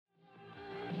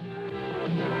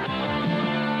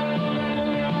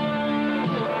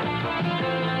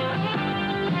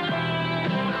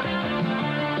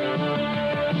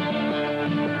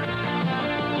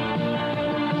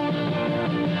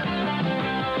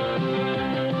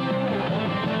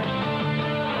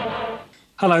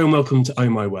Hello and welcome to Oh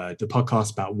My Word, the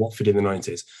podcast about Watford in the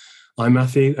 90s. I'm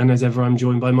Matthew, and as ever, I'm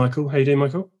joined by Michael. How you doing,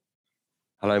 Michael?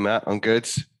 Hello, Matt. I'm good.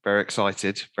 Very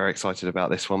excited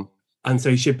about this one. And so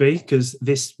you should be, because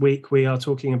this week we are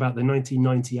talking about the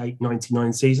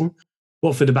 1998-99 season.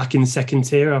 Watford are back in the second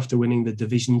tier after winning the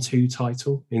Division 2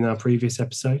 title in our previous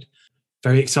episode.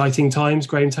 Very exciting times,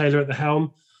 Graham Taylor at the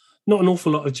helm. Not an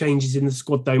awful lot of changes in the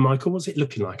squad though, Michael. What's it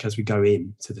looking like as we go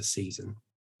into the season?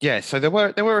 Yeah, so there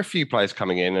were a few players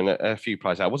coming in and a few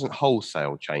players out. It wasn't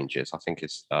wholesale changes, I think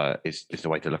is the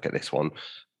way to look at this one.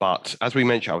 But as we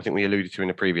mentioned, I think we alluded to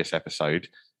in a previous episode,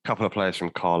 a couple of players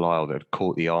from Carlisle that had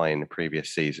caught the eye in the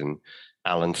previous season,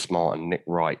 Alan Smart and Nick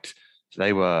Wright. So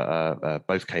they were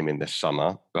both came in this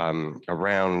summer,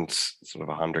 around sort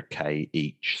of 100k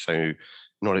each. So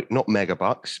not mega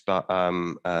bucks, but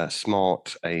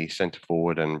Smart, a centre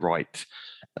forward, and Wright,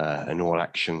 an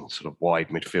all-action sort of wide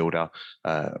midfielder,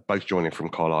 both joining from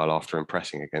Carlisle after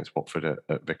impressing against Watford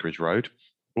at Vicarage Road.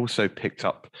 Also picked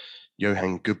up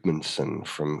Johan Gudmundsson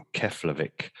from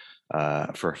Keflavik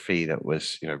for a fee that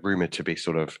was, rumoured to be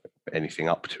sort of anything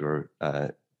up to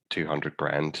 200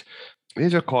 grand.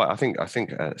 These are quite, I think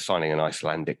signing an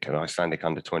Icelandic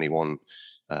under 21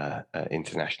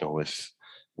 international was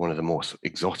one of the more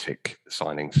exotic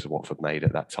signings Watford made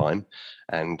at that time.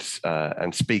 And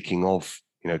speaking of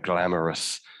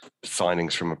glamorous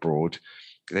signings from abroad,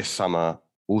 this summer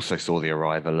also saw the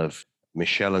arrival of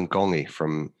Michel Ngonge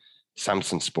from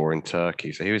Samsunspor in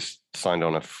Turkey. So he was signed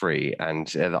on a free.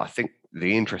 And I think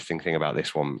the interesting thing about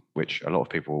this one, which a lot of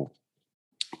people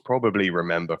probably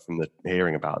remember from the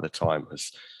hearing about at the time,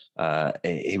 was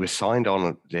he was signed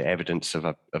on the evidence of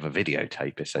a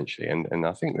videotape, essentially. And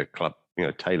I think the club,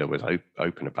 Taylor was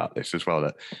open about this as well,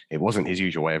 that it wasn't his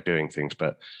usual way of doing things,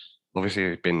 but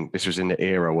obviously this was in the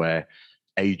era where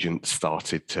agents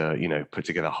started to, put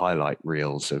together highlight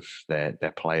reels of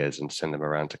their players and send them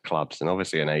around to clubs. And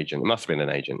obviously it must have been an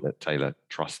agent that Taylor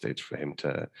trusted for him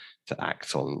to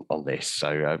act on this.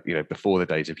 So, before the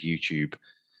days of YouTube,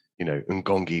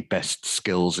 Ngonge best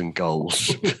skills and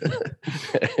goals,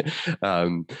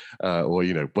 or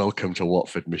welcome to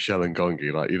Watford, Michel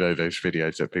Ngonge, like those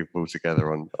videos that people put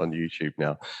together on YouTube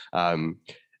now.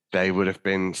 They would have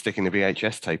been sticking the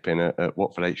VHS tape in at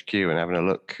Watford HQ and having a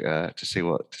look to see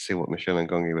what Michel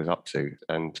Ngonge was up to,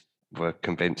 and were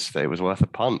convinced that it was worth a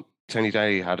punt. Tony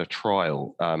Daly had a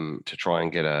trial to try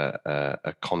and get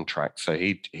a contract, so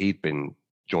he'd been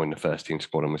joined the first team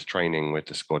squad and was training with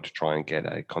the squad to try and get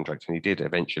a contract, and he did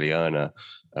eventually earn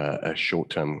a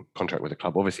short-term contract with the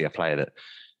club. Obviously, a player that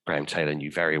Graham Taylor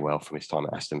knew very well from his time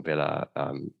at Aston Villa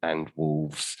and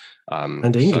Wolves,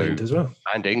 and England as well,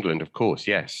 and England, of course.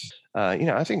 Yes,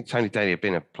 I think Tony Daly had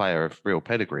been a player of real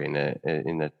pedigree in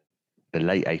the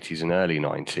late 80s and early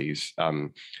 90s.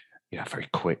 Very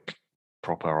quick,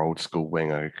 proper old school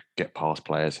winger, get past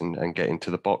players and get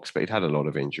into the box, but he'd had a lot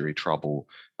of injury trouble.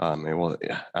 It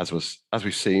was, as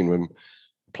we've seen when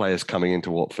players coming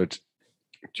into Watford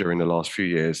during the last few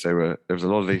years, there was a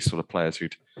lot of these sort of players who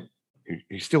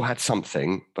still had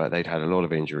something, but they'd had a lot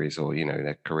of injuries, or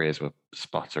their careers were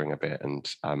sputtering a bit,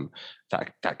 and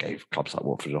that gave clubs like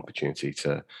Watford an opportunity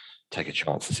to take a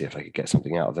chance and see if they could get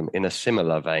something out of them. In a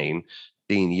similar vein,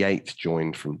 Dean Yates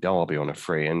joined from Derby on a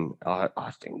free, and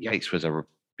I think Yates was had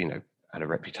a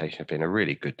reputation of being a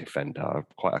really good defender,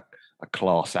 quite a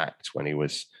class act when he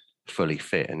was fully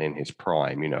fit and in his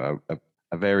prime.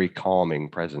 A very calming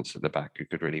presence at the back who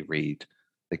could really read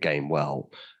the game well.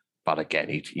 But again,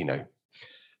 I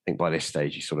think by this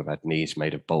stage he sort of had knees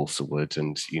made of balsa wood,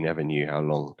 and you never knew how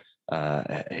long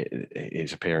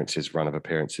his run of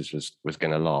appearances was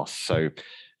going to last. So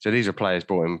these are players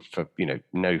brought in for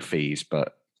no fees,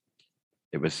 but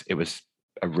it was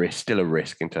still a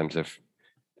risk in terms of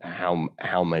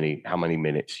how many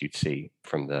minutes you'd see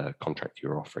from the contract you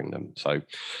were offering them. So,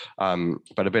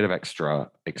 but a bit of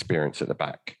extra experience at the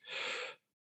back.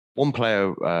 One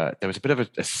player, there was a bit of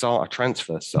a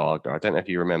transfer saga. I don't know if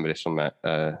you remember this one, Matt.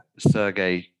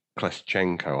 Sergei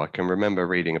Kleschenko. I can remember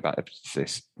reading about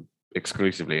this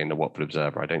exclusively in the Watford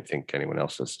Observer. I don't think anyone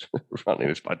else was running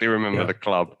this, but I do remember the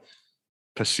club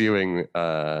pursuing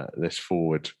this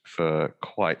forward for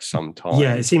quite some time.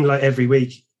 Yeah, it seemed like every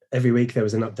week there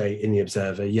was an update in the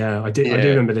Observer. Yeah, I do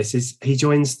remember this. He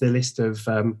joins the list of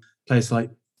players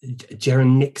like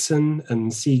Jaron Nixon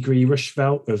and Sigrid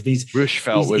Rushfeldt, of these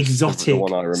exotic the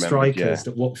one I strikers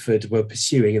that Watford were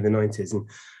pursuing in the 90s, and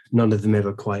none of them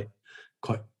ever quite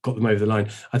got them over the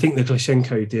line. I think the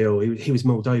Kleschenko deal, he was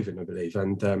Moldovan, I believe,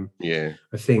 and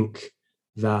I think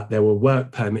that there were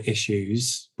work permit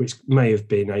issues which may have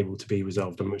been able to be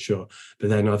resolved, I'm not sure.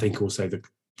 But then I think also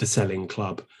the selling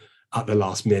club at the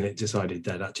last minute decided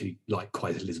they'd actually like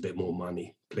quite a little bit more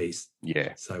money, please.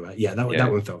 Yeah. So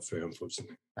that one fell through,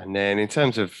 unfortunately. And then in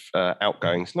terms of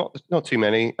outgoings, not too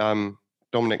many.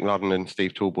 Dominic Ludden and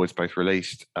Steve Talboys both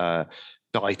released.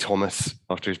 Di Thomas,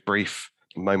 after his brief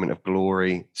moment of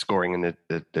glory, scoring in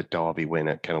the Derby win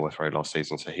at Kenilworth Road last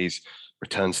season. So he's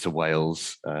returns to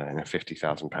Wales in a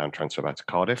 £50,000 transfer back to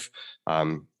Cardiff.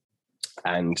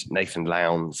 And Nathan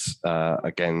Lowndes,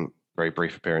 again, very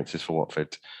brief appearances for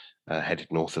Watford, headed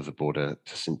north of the border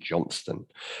to St Johnstone.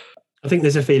 I think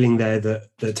there's a feeling there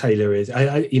that Taylor is,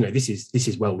 this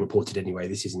is well reported anyway.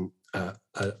 This isn't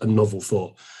a novel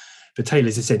thought, but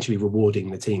Taylor's essentially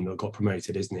rewarding the team that got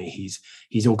promoted, isn't he?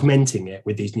 He's augmenting it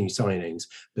with these new signings,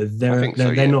 but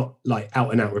they're not like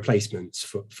out and out replacements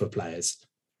for players.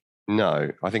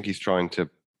 No, I think he's trying to,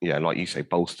 like you say,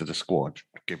 bolster the squad,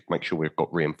 make sure we've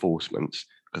got reinforcements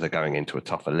because they're going into a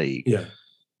tougher league. Yeah,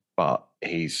 but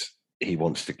he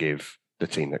wants to give the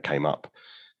team that came up,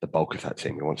 the bulk of that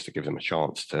team, he wants to give them a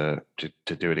chance to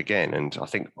do it again. And I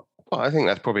think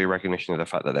that's probably a recognition of the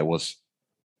fact that there was,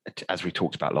 as we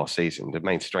talked about last season, the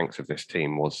main strength of this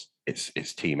team was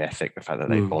its team ethic, the fact that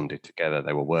they bonded together,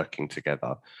 they were working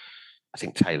together. I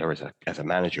think Taylor, as a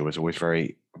manager, was always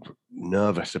very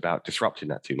nervous about disrupting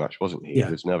that too much, wasn't he? Yeah.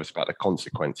 He was nervous about the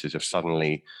consequences of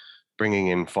suddenly bringing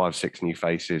in 5-6 new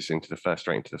faces into the first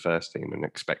team and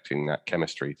expecting that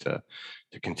chemistry to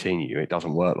continue. It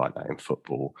doesn't work like that in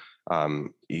football.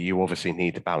 You obviously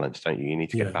need the balance, don't you? You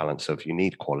need to get a balance of, you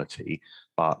need quality,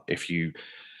 but if you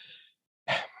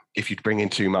bring in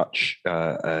too much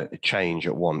change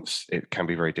at once, it can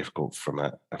be very difficult from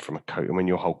a coach. And when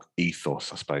your whole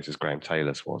ethos, I suppose, as Graham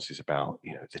Taylor's was, is about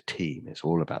the team. It's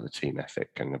all about the team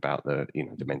ethic and about the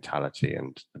mentality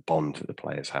and the bond that the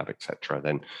players have, etc.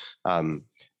 Then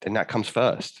that comes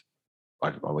first.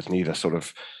 I was neither sort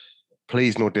of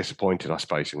pleased nor disappointed, I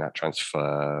suppose, in that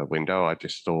transfer window. I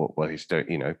just thought, well, he's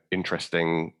doing,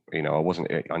 interesting.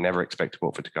 I never expected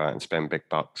Watford to go out and spend big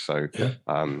bucks. So.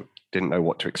 Didn't know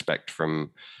what to expect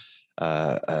from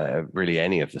really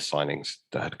any of the signings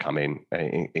that had come in,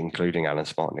 including Alan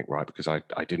Smartnick, right? Because I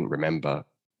didn't remember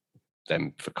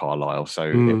them for Carlisle,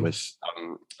 so it was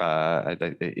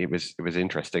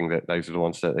interesting that those are the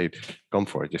ones that they'd gone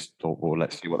for. I just thought, well,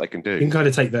 let's see what they can do. You can kind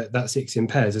of take that 6 in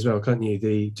pairs as well, can't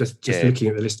you? Just looking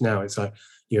at the list now, it's like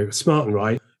Smart and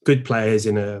Wright, good players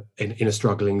in a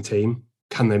struggling team.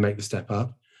 Can they make the step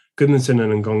up? Goodmanson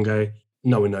and Ngonge,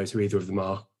 no one knows who either of them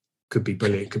are. Could be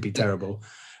brilliant, could be terrible.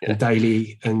 And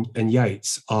Daly and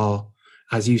Yates are,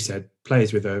 as you said,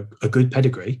 players with a good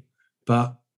pedigree,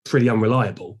 but pretty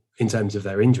unreliable in terms of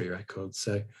their injury records.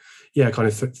 So, kind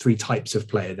of 3 types of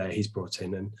player there he's brought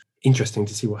in, and interesting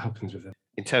to see what happens with them.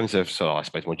 In terms of, I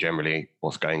suppose more generally,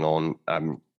 what's going on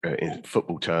in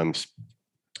football terms,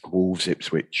 Wolves,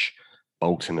 Ipswich,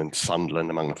 Bolton and Sunderland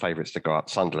among the favourites to go up.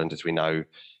 Sunderland, as we know,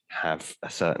 have a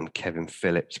certain Kevin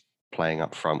Phillips playing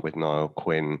up front with Niall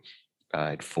Quinn.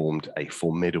 Had formed a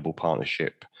formidable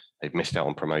partnership. They'd missed out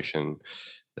on promotion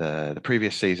the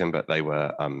previous season, but they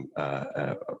were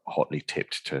hotly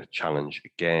tipped to challenge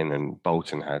again. And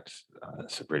Bolton had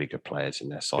some really good players in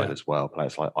their side as well.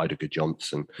 Players like Idager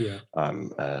Johnson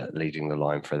leading the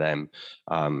line for them.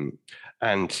 And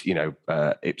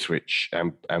Ipswich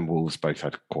and Wolves both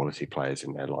had quality players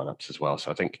in their lineups as well.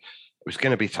 So I think it was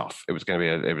going to be tough. It was going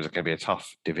to be a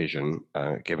tough division,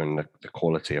 given the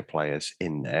quality of players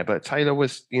in there. But Taylor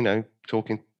was,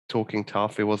 talking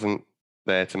tough. He wasn't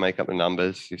there to make up the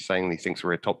numbers. He's saying he thinks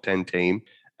we're a top 10 team,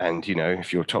 and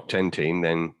if you're a top 10 team,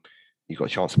 then you've got a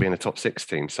chance of being a top 6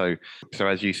 team. So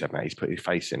as you said, Matt, he's put his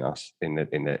faith in us, in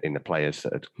the players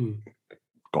that had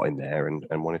got in there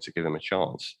and wanted to give them a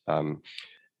chance.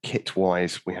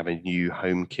 Kit-wise, we have a new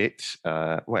home kit,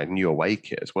 a new away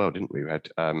kit as well, didn't we? We had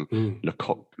Le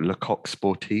Coq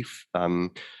Sportif,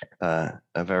 a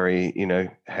very,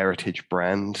 heritage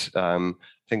brand.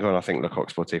 When I think Le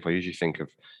Coq Sportif, I usually think of,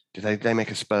 did they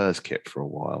make a Spurs kit for a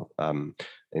while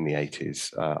in the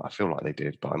 80s? I feel like they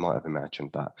did, but I might have imagined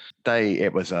that.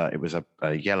 It was a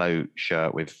yellow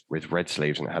shirt with red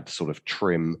sleeves, and it had the sort of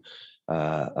trim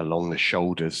along the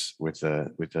shoulders with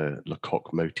the Le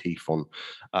Coq motif on,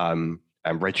 and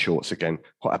red shorts again,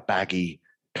 quite a baggy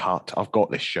cut. I've got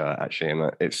this shirt actually,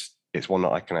 and it's one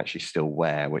that I can actually still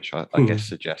wear, which I guess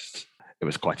suggests it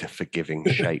was quite a forgiving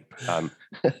shape,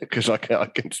 because I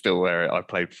can still wear it. I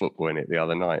played football in it the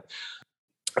other night.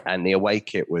 And the away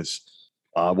kit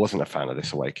I wasn't a fan of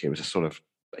this away kit. It was a sort of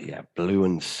blue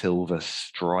and silver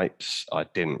stripes. I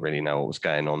didn't really know what was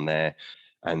going on there.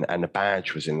 And the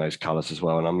badge was in those colours as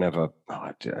well. And I'm never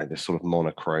this sort of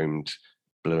monochromed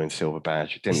blue and silver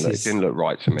badge. It didn't look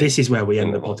right to me. This is where we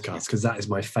end the podcast, because that is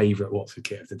my favourite Watford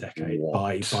kit of the decade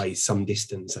by some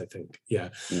distance, I think. Yeah.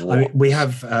 I mean, we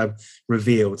have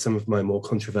revealed some of my more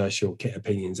controversial kit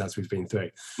opinions as we've been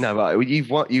through. No, but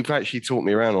you've actually taught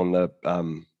me around on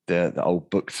the old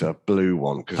Bukta blue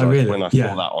one, because when I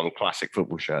saw that on classic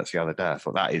football shirts the other day, I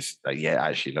thought it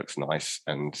actually looks nice,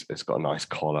 and it's got a nice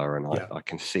collar, and I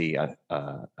can see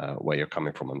where you're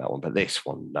coming from on that one. But this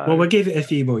one, no. Well, we'll give it a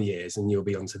few more years, and you'll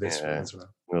be onto this one as well.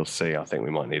 We'll see. I think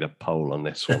we might need a poll on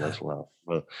this one as well.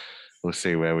 We'll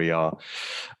see where we are.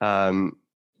 And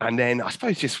then I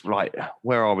suppose just like,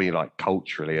 where are we like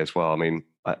culturally as well? I mean,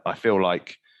 I feel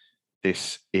like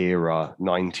this era,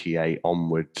 98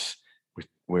 onwards,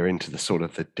 we're into the sort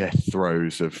of the death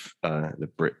throes of the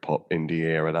Britpop indie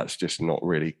era. That's just not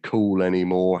really cool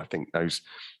anymore. I think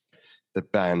the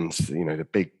bands, the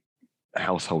big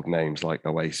household names like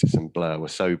Oasis and Blur were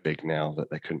so big now that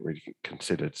they couldn't really be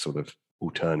considered sort of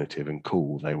alternative and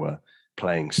cool. They were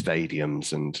playing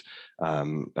stadiums and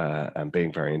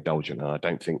being very indulgent. And I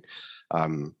don't think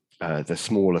the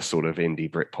smaller sort of indie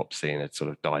Britpop scene had sort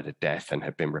of died a death and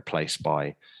had been replaced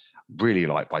by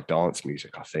dance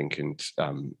music, I think. And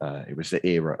it was the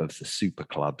era of the super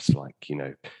clubs like,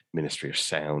 Ministry of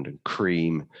Sound and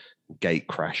Cream,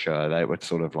 Gatecrasher. They were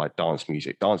sort of like dance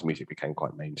music. Dance music became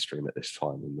quite mainstream at this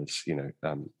time, and was,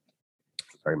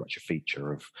 very much a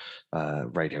feature of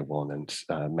Radio 1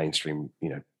 and mainstream,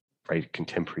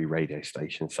 contemporary radio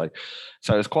stations. So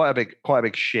it's quite a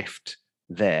big shift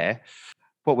there.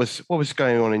 What was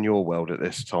going on in your world at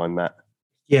this time, Matt?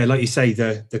 Yeah, like you say,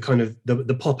 the kind of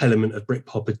the pop element of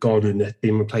Britpop had gone and had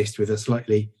been replaced with a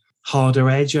slightly harder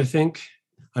edge, I think.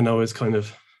 And I was kind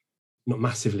of not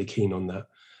massively keen on that.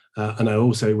 And I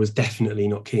also was definitely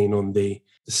not keen on the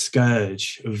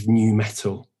scourge of new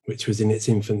metal, which was in its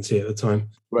infancy at the time.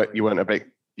 Right, you weren't a big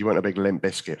Limp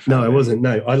Bizkit fan? No, I wasn't.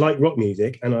 No, I like rock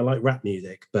music and I like rap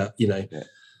music, but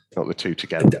not the two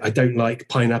together. I don't like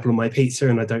pineapple on my pizza,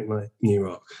 and I don't like new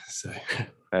rock. So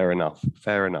fair enough.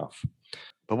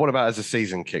 But what about as the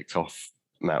season kicked off,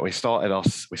 Matt? We started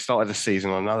the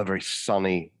season on another very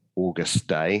sunny August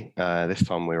day. This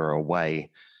time we were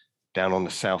away down on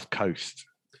the south coast.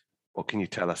 What can you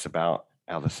tell us about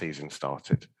how the season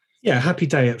started? Yeah, happy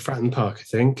day at Fratton Park, I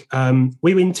think.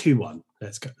 We win 2-1.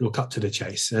 We'll cut to the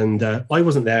chase. And I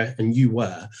wasn't there, and you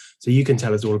were, so you can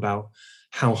tell us all about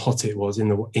how hot it was in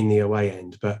the away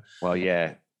end. But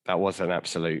that was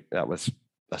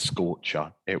a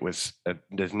scorcher. It was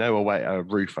there's no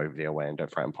roof over the away end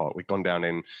at Fratton Park. We'd gone down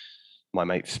in my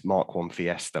mate's Mark 1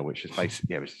 Fiesta, which is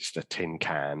basically it was just a tin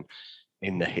can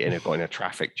in the heat, and it got in a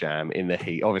traffic jam in the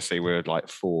heat. Obviously, we were like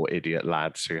 4 idiot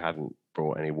lads who hadn't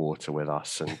brought any water with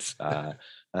us, and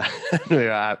we were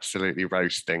absolutely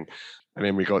roasting. And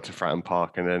then we got to Fratton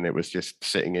Park, and then it was just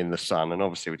sitting in the sun. And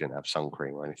obviously, we didn't have sun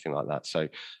cream or anything like that. So,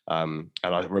 and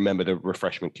I remember the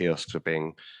refreshment kiosks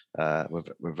were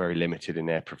very limited in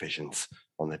their provisions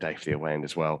on the day for the away end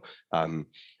as well.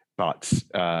 But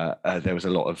there was a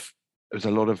lot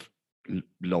of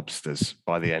lobsters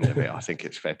by the end of it. I think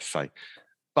it's fair to say.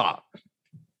 But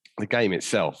the game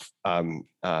itself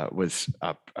was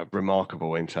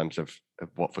remarkable in terms of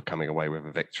Watford coming away with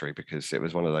a victory, because it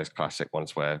was one of those classic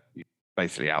ones where you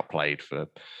basically outplayed for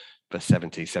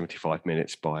 70, 75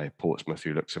 minutes by Portsmouth,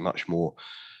 who looked a much more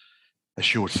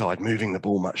assured side, moving the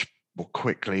ball much more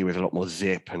quickly with a lot more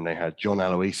zip. And they had John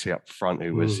Aloisi up front,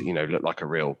 who was, looked like a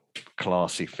real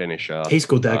classy finisher. He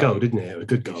scored their goal, didn't he? A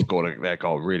good goal. He scored their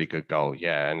goal, really good goal,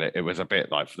 yeah. And it was a bit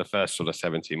like, for the first sort of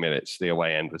 70 minutes, the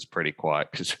away end was pretty quiet,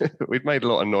 because we'd made a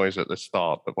lot of noise at the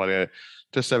start, but by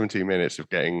the 70 minutes of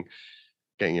getting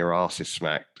your asses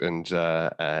smacked and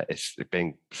it's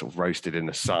being sort of roasted in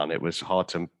the sun, it was hard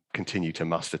to continue to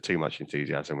muster too much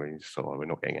enthusiasm. We just thought, we're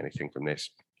not getting anything from this.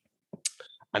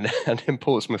 And then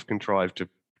Portsmouth contrived to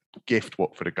gift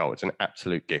Watford a goal. It's an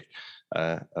absolute gift.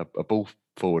 A ball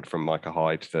forward from Micah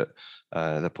Hyde that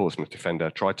the Portsmouth defender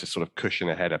tried to sort of cushion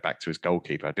a header back to his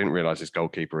goalkeeper. I didn't realise his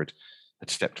goalkeeper had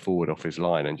stepped forward off his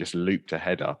line and just looped a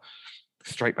header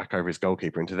straight back over his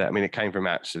goalkeeper into that. I mean, it came from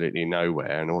absolutely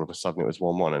nowhere, and all of a sudden it was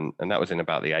 1-1, and that was in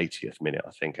about the 80th minute,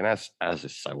 I think. And as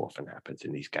is so often happens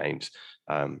in these games,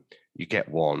 you get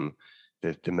one,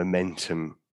 the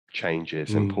momentum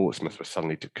changes, and Portsmouth was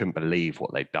suddenly couldn't believe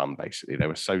what they'd done. Basically, they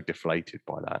were so deflated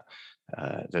by that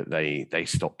that they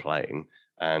stopped playing,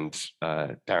 and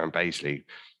Darren Baisley,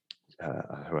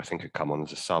 who I think had come on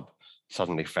as a sub,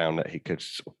 suddenly found that he could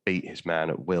sort of beat his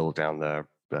man at will down the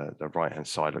right-hand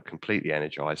side, looked completely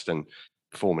energised, and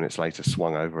 4 minutes later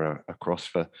swung over across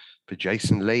for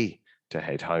Jason Lee to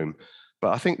head home.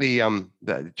 But I think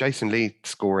the Jason Lee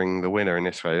scoring the winner in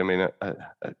this way, I mean,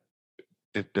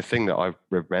 the thing that I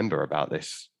remember about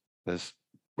this is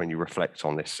when you reflect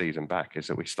on this season back is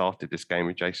that we started this game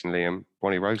with Jason Lee and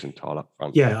Ronnie Rosenthal up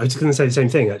front. Yeah, I was going to say the same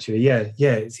thing actually. Yeah.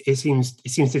 It seems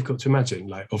difficult to imagine.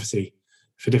 Like obviously,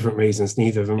 for different reasons,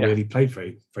 neither of them really played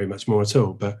very much more at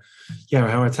all. But yeah,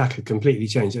 our attack had completely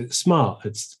changed. Smart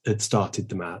had started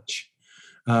the match.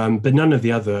 But none of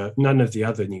the other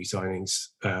new signings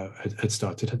had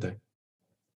started, had they?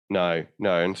 No,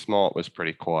 and Smart was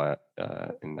pretty quiet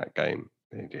in that game.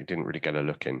 He didn't really get a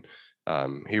look in.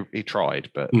 He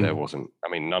tried, but there wasn't. I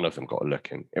mean, none of them got a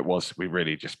look in. We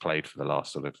really just played for the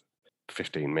last sort of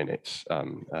 15 minutes of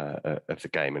the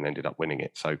game and ended up winning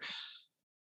it. So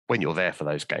when you're there for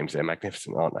those games, they're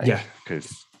magnificent, aren't they? Yeah,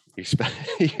 because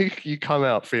you come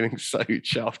out feeling so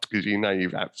chuffed because you know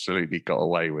you've absolutely got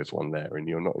away with one there, and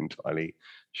you're not entirely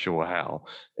sure how.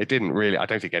 It didn't really. I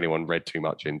don't think anyone read too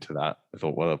much into that. I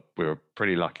thought, well, we were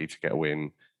pretty lucky to get a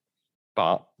win,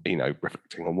 but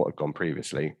reflecting on what had gone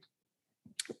previously,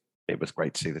 it was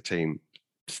great to see the team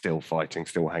still fighting,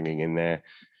 still hanging in there,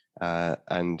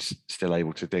 and still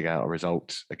able to dig out a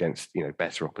result against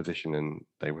better opposition than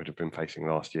they would have been facing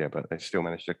last year. But they still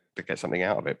managed to get something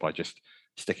out of it by just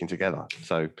sticking together.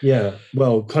 So yeah,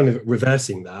 well, kind of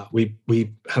reversing that, we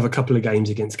have a couple of games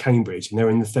against Cambridge, and they're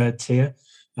in the third tier.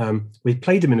 We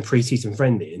played them in a pre-season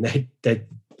friendly, and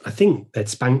I think they'd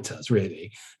spanked us.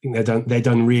 Really, I think they'd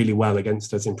done really well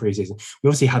against us in pre-season. We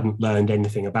obviously hadn't learned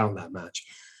anything about that match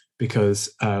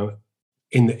because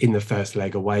in the first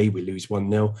leg away we lose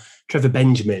 1-0. Trevor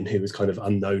Benjamin, who was kind of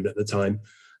unknown at the time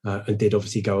and did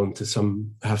obviously go on to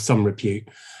have some repute,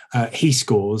 he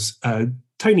scores.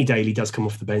 Tony Daly does come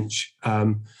off the bench.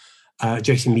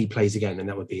 Jason Lee plays again, and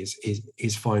that would be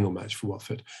his final match for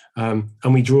Watford. And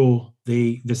we draw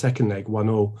the second leg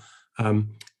 1-1.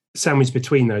 Sandwiched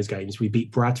between those games, we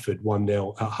beat Bradford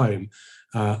 1-0 at home.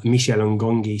 Michel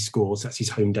Ngonge scores. That's his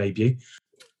home debut.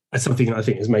 And something that I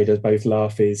think has made us both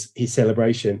laugh is his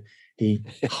celebration. He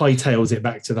hightails it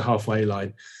back to the halfway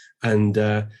line, and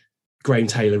Graham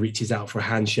Taylor reaches out for a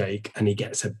handshake, and he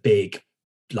gets a big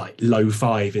low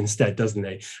five instead, doesn't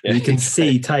he? And you can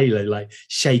see Taylor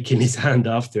shaking his hand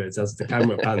afterwards as the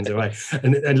camera pans away,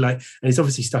 and it's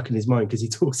obviously stuck in his mind because he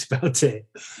talks about it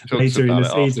later in the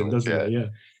season, doesn't he?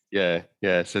 Yeah.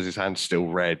 It says his hand's still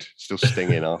red, still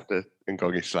stinging after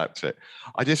Ngonge slapped it.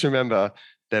 I just remember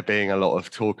there being a lot of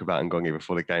talk about Ngonge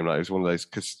before the game. It was one of those,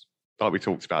 because like we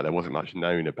talked about, there wasn't much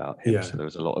known about him. Yeah. So there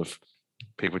was a lot of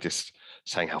people just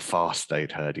saying how fast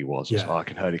they'd heard he was. Yeah. I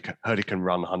heard he can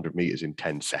run 100 meters in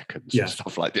 10 seconds and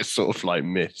stuff like this, sort of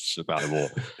myths about him. Or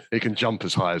he can jump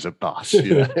as high as a bus.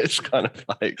 It's kind of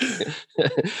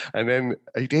and then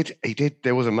he did.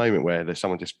 There was a moment where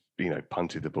someone just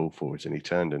punted the ball forwards, and he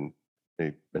turned and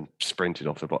sprinted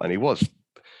off the ball, and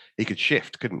he could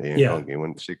shift, couldn't he? Ngonge,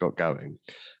 once he got going.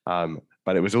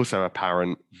 But it was also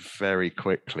apparent very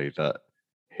quickly that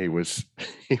he was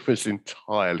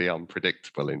entirely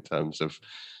unpredictable in terms of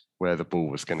where the ball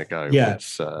was going to go. Yeah,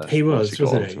 he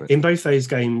wasn't he? In both those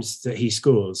games that he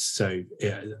scores, so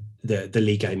the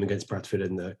league game against Bradford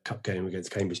and the cup game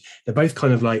against Cambridge, they're both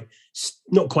kind of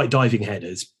not quite diving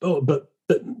headers, but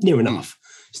near enough,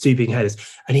 stooping headers.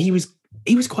 And he was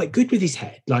quite good with his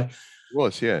head.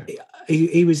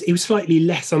 He was slightly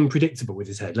less unpredictable with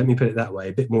his head. Let me put it that way.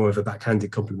 A bit more of a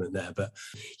backhanded compliment there, but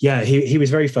yeah, he was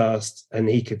very fast, and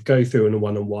he could go through in a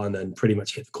 1-on-1 and pretty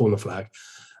much hit the corner flag.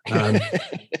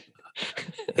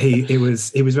 He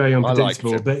was very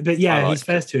unpredictable, but yeah, his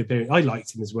first two appearances, I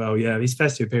liked him as well. Yeah, his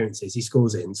first two appearances, he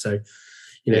scores in. So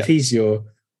if he's your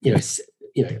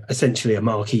essentially a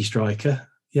marquee striker,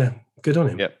 yeah, good on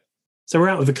him. Yeah. So we're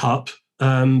out of the cup.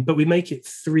 But we make it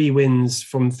 3 wins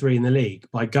from 3 in the league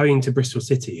by going to Bristol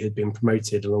City, who'd been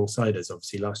promoted alongside us,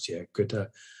 obviously, last year. Good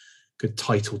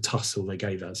title tussle they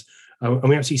gave us. And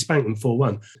we actually spanked them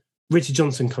 4-1. Richard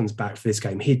Johnson comes back for this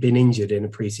game. He'd been injured in a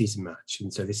pre-season match,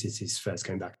 and so this is his first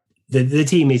game back. The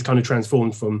team is kind of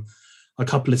transformed from a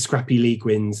couple of scrappy league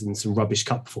wins and some rubbish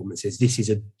cup performances. This is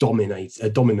a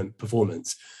dominant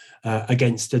performance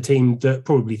against a team that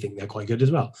probably think they're quite good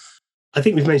as well. I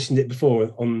think we've mentioned it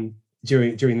before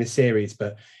during this series,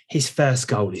 but his first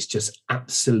goal is just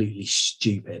absolutely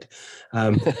stupid.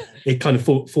 It kind of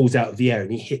falls out of the air,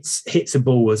 and he hits a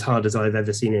ball as hard as I've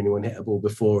ever seen anyone hit a ball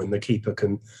before, and the keeper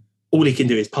all he can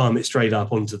do is palm it straight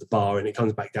up onto the bar, and it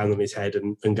comes back down on his head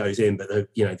and goes in. But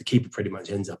the keeper pretty much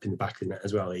ends up in the back of the net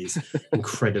as well. He's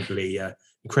incredibly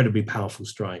powerful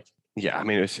strike. Yeah, I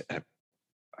mean, it was,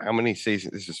 how many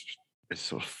seasons? This is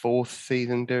sort of 4th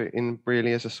season doing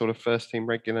really as a sort of first team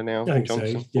regular now. I think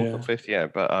Johnson, so, yeah. 4th or 5th, yeah.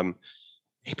 But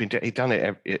he'd done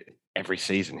it every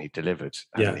season. He delivered,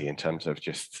 hasn't he? In terms of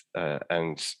just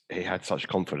and he had such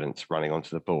confidence running onto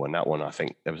the ball. And that one, I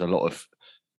think there was a lot of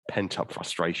pent-up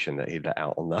frustration that he let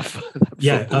out on that.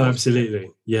 Yeah, oh,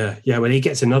 absolutely. Yeah. Well, he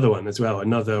gets another one as well.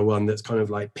 Another one that's kind of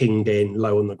like pinged in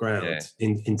low on the ground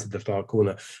into the far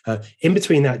corner. In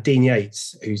between that, Dean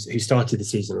Yates, who started the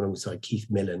season alongside Keith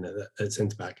Millen at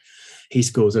centre back, he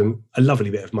scores a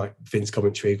lovely bit of Mike Finn's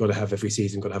commentary. Got to have every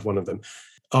season. Got to have one of them.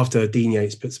 After Dean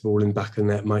Yates puts the ball in the back of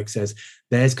the net, Mike says,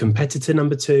 "There's competitor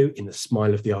number 2 in the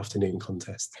Smile of the Afternoon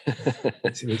contest,"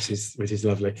 which is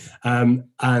lovely.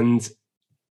 And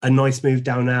a nice move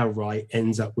down our right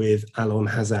ends up with Alon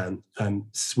Hazan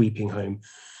sweeping home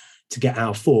to get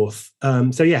our 4th.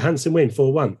 Handsome win,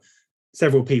 4-1.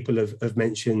 Several people have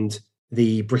mentioned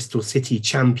the Bristol City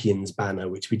Champions banner,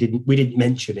 which we didn't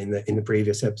mention in the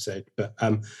previous episode. But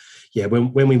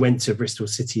when we went to Bristol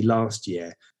City last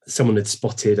year, someone had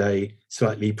spotted a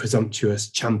slightly presumptuous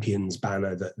Champions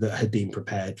banner that had been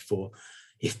prepared for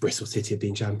if Bristol City had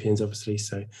been champions, obviously.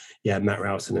 So, Matt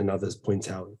Rowson and others point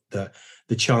out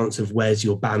the chance of where's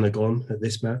your banner gone at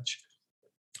this match.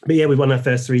 But we won our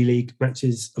first 3 league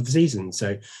matches of the season. So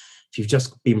if you've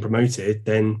just been promoted,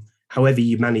 then however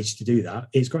you manage to do that,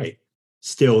 it's great.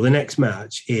 Still, the next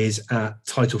match is at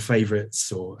title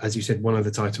favourites, or as you said, one of the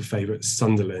title favourites,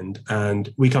 Sunderland.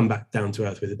 And we come back down to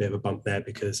earth with a bit of a bump there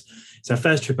because it's our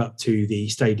first trip up to the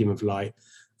Stadium of Light.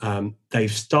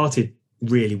 They've started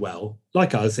really well.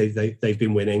 Like us, they've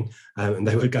been winning, and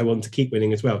they would go on to keep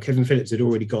winning as well. Kevin Phillips had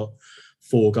already got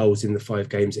 4 goals in the 5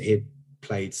 games that he had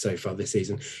played so far this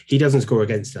season. He doesn't score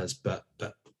against us, but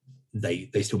they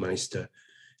still managed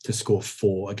to score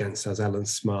 4 against us. Alan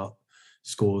Smart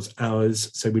scores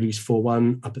ours, so we lose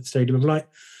 4-1 up at the Stadium of Light.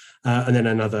 And then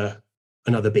another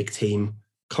big team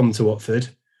come to Watford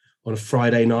on a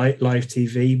Friday night, live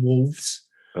TV, Wolves.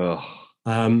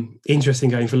 Interesting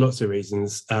game for lots of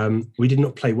reasons. We did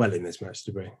not play well in this match,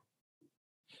 did we?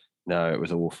 No, it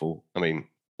was awful. I mean,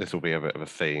 this will be a bit of a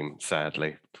theme,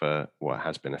 sadly, for what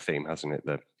has been a theme, hasn't it?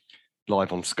 The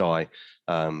live on Sky,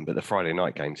 but the Friday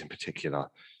night games in particular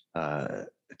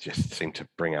just seemed to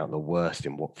bring out the worst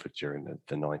in Watford during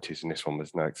the 90s, and this one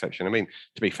was no exception. I mean,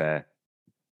 to be fair,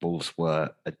 Wolves were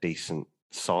a decent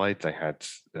side. They had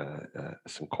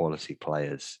some quality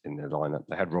players in their lineup.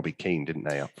 They had Robbie Keane, didn't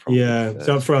they? Up front. Yeah,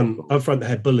 so up front they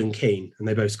had Bull and Keane, and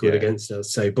they both scored against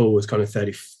us. So Bull was kind of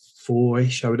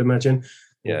 34-ish, I would imagine.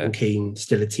 Yeah, and Keane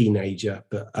still a teenager,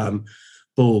 but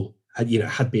Bull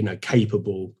had been a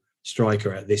capable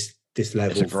striker at this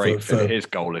level. It's a great finish. His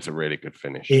goal is a really good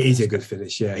finish. It is a good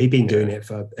finish. Yeah, he'd been doing it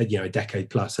for a decade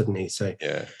plus, hadn't he? So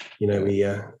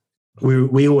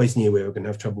we always knew we were going to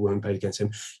have trouble when we played against him.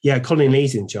 Yeah, Colin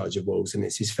Lee's in charge of Wolves, and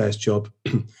it's his first job,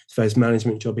 his first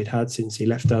management job he'd had since he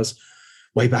left us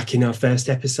way back in our first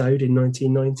episode in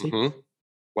 1990. Mm-hmm.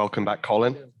 Welcome back,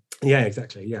 Colin. Yeah,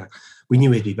 exactly. Yeah, we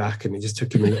knew he'd be back, and it just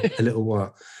took him a little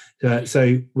while. We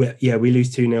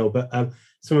lose 2-0, but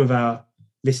some of our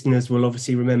listeners will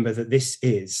obviously remember that this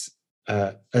is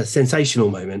a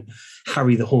sensational moment.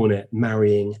 Harry the Hornet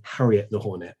marrying Harriet the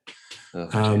Hornet.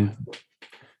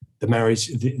 The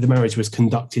marriage was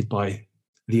conducted by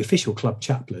the official club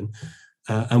chaplain,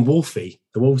 and Wolfie,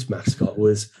 the Wolves mascot,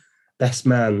 was best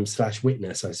man /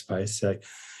 witness, I suppose. So,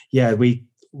 yeah, we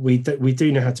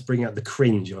do know how to bring out the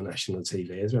cringe on national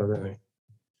TV as well, don't we?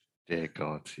 Dear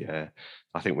God, yeah.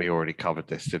 I think we already covered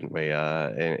this, didn't we,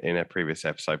 in a previous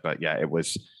episode? But yeah, it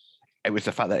was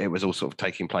the fact that it was all sort of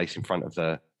taking place in front of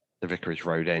the Vicarage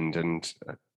Road end, and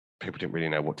people didn't really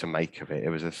know what to make of it. It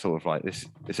was a sort of like this.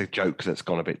 It's a joke that's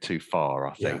gone a bit too far,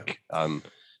 I think.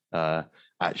 Yeah.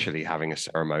 Actually having a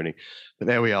ceremony, but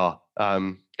there we are.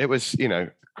 It was,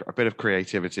 a bit of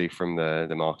creativity from the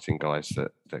marketing guys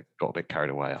that got a bit carried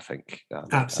away, I think.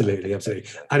 Absolutely.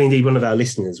 And indeed, one of our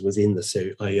listeners was in the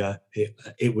suit.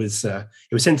 It was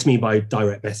sent to me by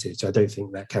direct message. I don't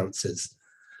think that counts as.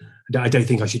 I don't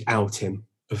think I should out him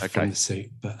from the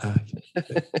suit, but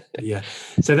yeah.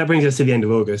 So that brings us to the end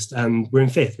of August, and we're in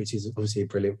 5th, which is obviously a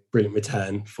brilliant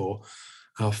return for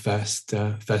our first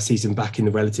season back in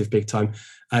the relative big time.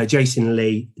 Jason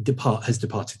Lee has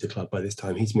departed the club by this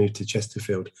time. He's moved to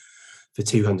Chesterfield for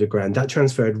 200 grand. That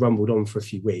transfer had rumbled on for a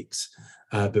few weeks,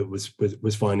 but was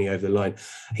finally over the line.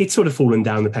 He'd sort of fallen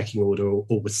down the pecking order,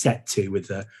 or was set to, with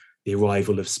the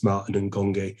arrival of Smart and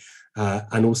Ngonge,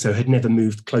 and also had never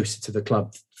moved closer to the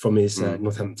club from his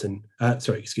Nottingham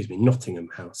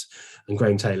house. And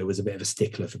Graham Taylor was a bit of a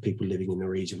stickler for people living in the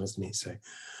region, wasn't he? So.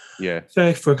 Yeah.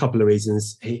 So for a couple of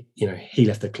reasons, he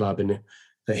left the club, and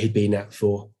that he'd been at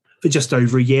for just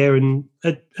over a year, and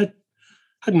had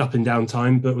had an up and down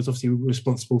time, but was obviously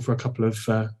responsible for a couple of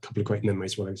great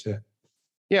memories while he was here.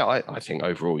 Yeah, I think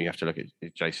overall you have to look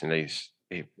at Jason Lee's.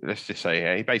 Let's just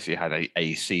say he basically had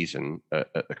a season at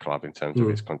the club in terms of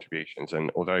his contributions, and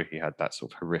although he had that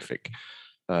sort of horrific,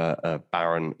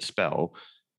 barren spell,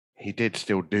 he did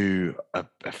still do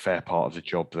a fair part of the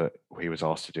job that he was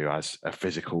asked to do as a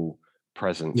physical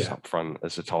presence up front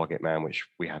as a target man, which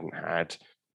we hadn't had.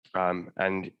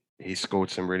 And he scored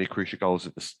some really crucial goals.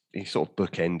 He sort of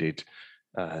bookended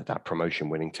that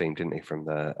promotion-winning team, didn't he, from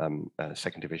the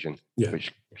second division,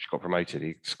 which got promoted.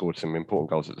 He scored some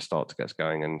important goals at the start to get us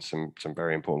going, and some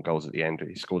very important goals at the end.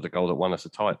 He scored the goal that won us the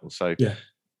title.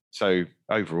 So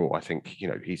overall, I think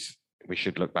we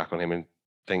should look back on him and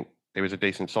think it was a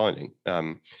decent signing.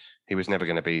 He was never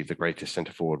going to be the greatest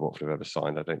centre forward Watford have ever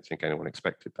signed. I don't think anyone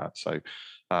expected that. So,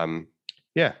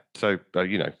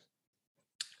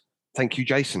 thank you,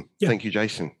 Jason. Yeah. Thank you,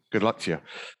 Jason. Good luck to you.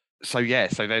 So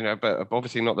then, but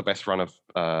obviously not the best run of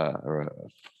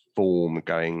form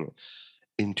going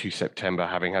into September,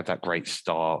 having had that great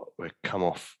start. We've come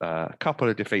off a couple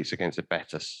of defeats against the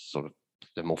better, sort of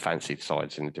the more fancied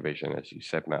sides in the division, as you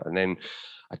said, Matt. And then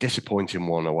a disappointing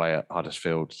one away at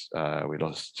Huddersfield. We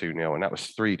lost 2-0, and that was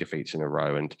 3 defeats in a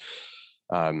row. And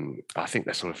I think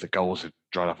that sort of the goals have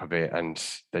dried up a bit, and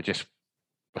they just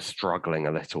were struggling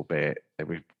a little bit.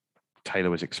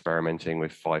 Taylor was experimenting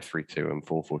with 5-3-2 and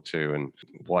 4-4-2, and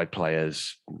wide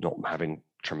players not having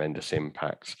tremendous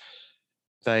impact.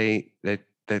 They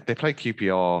played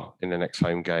QPR in the next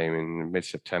home game in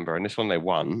mid-September, and this one they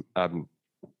won.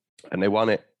 And they won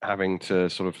it having to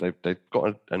they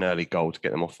got an early goal to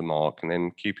get them off the mark, and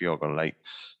then QPR got a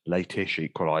late-ish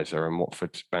equaliser, and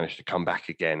Watford managed to come back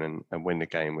again and win the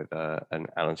game with an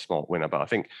Alan Smart winner. But I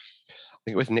think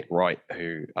it was Nick Wright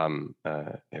who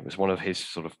it was one of his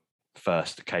sort of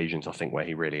first occasions, I think, where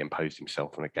he really imposed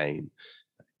himself on a game.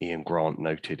 Ian Grant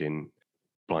noted in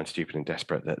Blind, Stupid and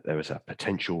Desperate that there was a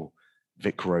potential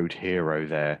Vic Road hero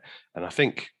there. And I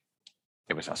think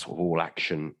it was that sort of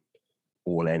all-action,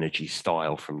 all-energy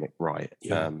style from Nick Wright,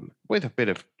 with a bit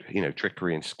of,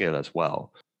 trickery and skill as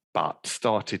well, but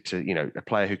started to, a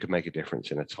player who could make a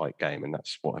difference in a tight game. And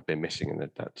that's what I've been missing in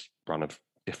that run of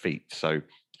defeat. So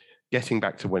getting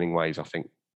back to winning ways, I think,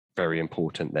 very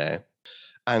important there.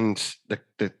 And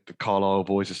the Carlisle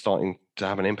boys are starting to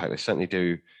have an impact. They certainly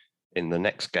do in the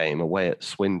next game away at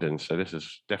Swindon. So this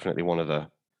is definitely one of the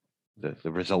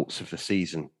results of the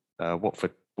season.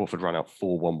 Watford run out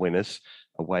 4-1 winners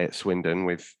away at Swindon,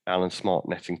 with Alan Smart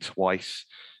netting twice.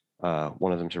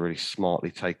 One of them's a really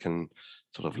smartly taken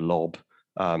sort of lob.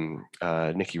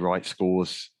 Nicky Wright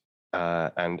scores,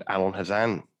 and Alan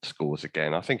Hazan scores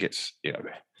again. I think it's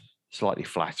slightly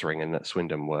flattering in that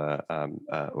Swindon were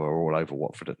all over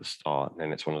Watford at the start, and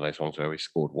then it's one of those ones where we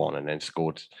scored 1 and then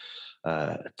scored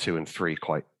 2 and 3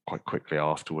 quite quickly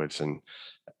afterwards. And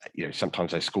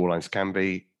sometimes those scorelines can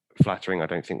be flattering. I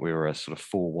don't think we were a sort of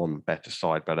 4-1 better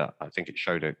side, but I think it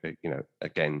showed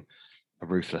again a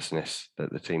ruthlessness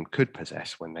that the team could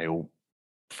possess when they all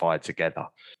fired together.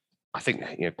 I think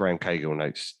Graham Cahill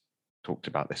talked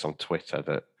about this on Twitter,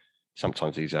 that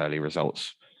sometimes these early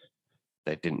results,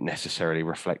 they didn't necessarily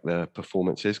reflect the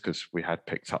performances, because we had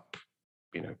picked up,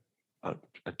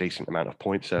 a decent amount of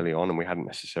points early on, and we hadn't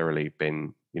necessarily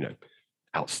been,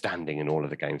 outstanding in all of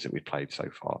the games that we played so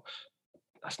far.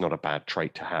 That's not a bad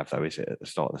trait to have, though, is it, at the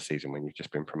start of the season when you've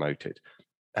just been promoted?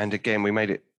 And again, we made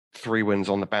it 3 wins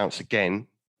on the bounce again,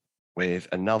 with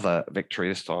another victory,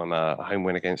 this time a home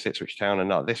win against Ipswich Town.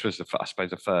 And this was,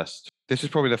 this is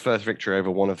probably the first victory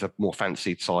over one of the more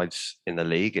fancied sides in the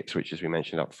league. Ipswich, as we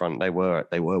mentioned up front, they were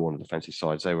one of the fancied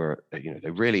sides. They were, they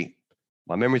really,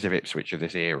 my memories of Ipswich of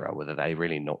this era were that they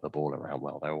really knocked the ball around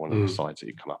well. They were one of the sides that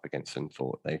you come up against and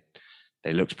thought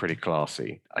they looked pretty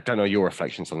classy. I don't know your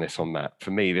reflections on this one, Matt.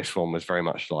 For me, this one was very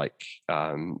much like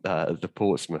the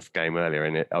Portsmouth game earlier,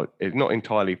 and it not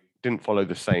entirely didn't follow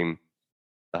the same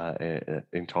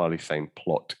entirely same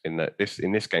plot. In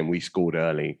this game we scored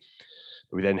early,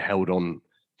 we then held on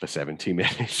for 70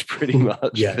 minutes pretty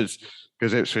much,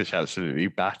 because Ipswich absolutely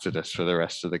battered us for the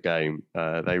rest of the game.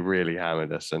 They really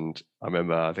hammered us, and I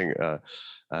remember I think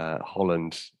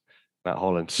Matt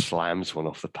Holland slams one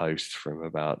off the post from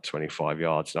about 25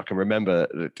 yards, and I can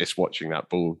remember just watching that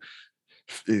ball.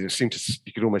 It seemed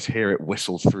you could almost hear it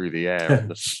whistle through the air and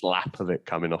the slap of it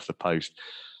coming off the post.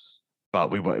 But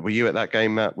were you at that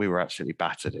game, Matt? We were absolutely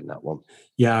battered in that one.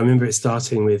 Yeah, I remember it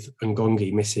starting with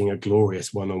Ngonge missing a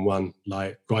glorious one-on-one,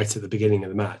 like right at the beginning of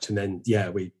the match, and then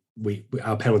we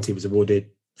our penalty was awarded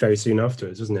very soon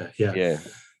afterwards, wasn't it? Yeah.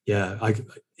 Yeah,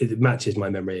 it matches my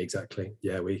memory exactly.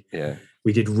 Yeah, we Yeah.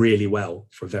 we did really well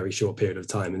for a very short period of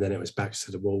time, and then it was back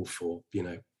to the wall for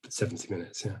 70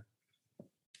 minutes. Yeah,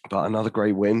 but another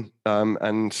great win,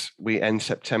 and we end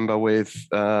September with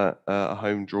a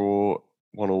home draw,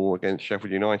 1-1 against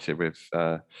Sheffield United, with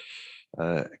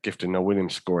Gifton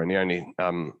Williams scoring. The only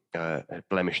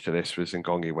blemish to this was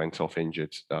Ngonge went off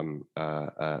injured.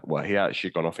 Well, he actually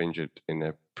gone off injured in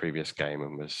the previous game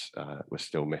and was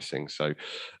still missing. So,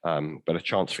 but a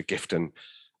chance for Gifton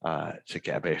to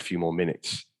get a few more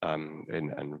minutes and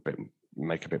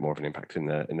make a bit more of an impact in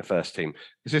the first team,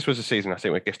 because this was a season I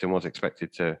think where Gifton was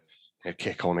expected to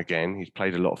kick on again. He's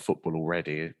played a lot of football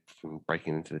already from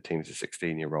breaking into the team as a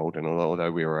 16-year-old, and although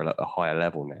we were at a higher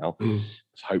level now,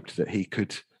 it's hoped that he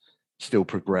could still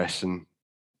progress and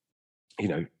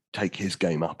take his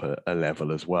game up a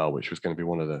level as well, which was going to be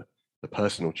one of the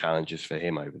personal challenges for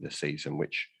him over the season,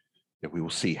 which we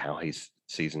will see how his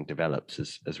season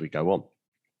develops as we go on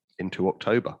into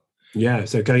October. Yeah,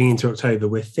 so going into October,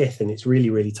 we're 5th, and it's really,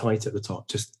 really tight at the top.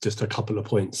 Just a couple of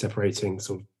points separating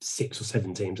sort of 6 or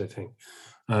 7 teams, I think.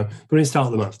 But we didn't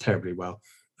start the month terribly well.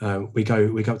 We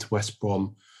go up to West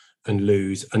Brom and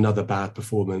lose another bad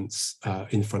performance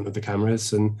in front of the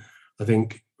cameras. And I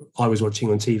think I was watching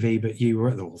on TV, but you were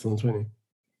at the Hawthorns, weren't you?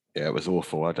 Yeah, it was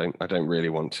awful. I don't really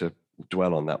want to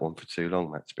dwell on that one for too long,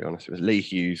 Matt, to be honest. It was Lee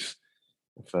Hughes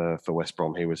for West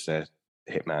Brom. He was their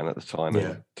hitman at the time,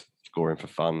 and scoring for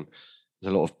fun.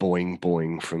 There's a lot of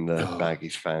boing from the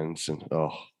Baggies fans, and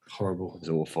horrible. It was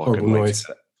awful. Horrible noise.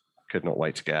 Could not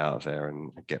wait to get out of there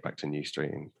and get back to New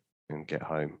Street and get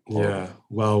home. Yeah,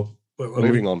 well,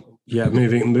 moving on. Yeah,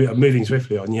 moving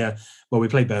swiftly on. Yeah, well, we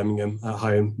play Birmingham at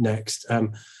home next.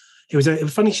 It was a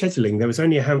funny scheduling. There was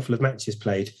only a handful of matches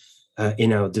played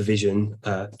in our division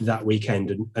that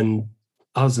weekend, and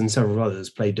us and several others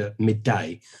played at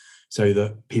midday, so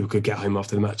that people could get home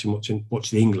after the match and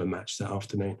watch the England match that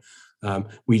afternoon.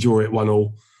 We draw it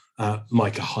 1-1.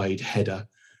 Micah Hyde header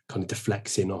kind of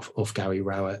deflects in off Gary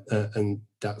Rowett, and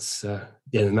that's the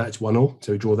end of the match, 1-1.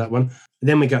 So we draw that one. And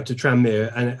then we go up to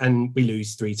Tranmere and we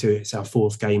lose 3-2. It's our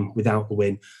 4th game without a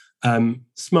win.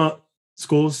 Smart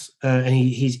scores, and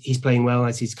he's playing well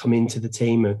as he's come into the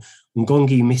team. And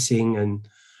Ngonge missing and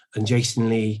Jason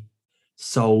Lee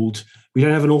sold. We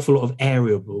don't have an awful lot of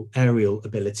aerial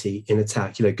ability in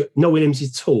attack. Noel Williams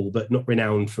is tall, but not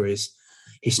renowned for his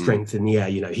strength in the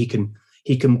air. He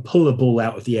can pull a ball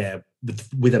out of the air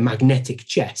with a magnetic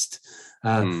chest.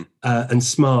 And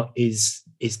Smart is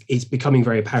becoming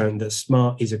very apparent that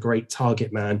Smart is a great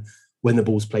target man when the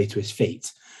ball's played to his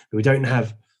feet. But we don't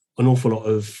have an awful lot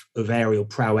of aerial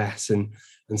prowess, and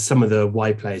some of the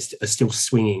wide players are still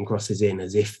swinging crosses in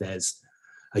as if there's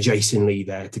a Jason Lee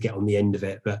there to get on the end of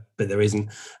it, but there isn't.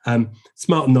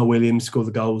 Smart and Noel Williams score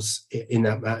the goals in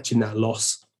that match, in that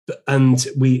loss. And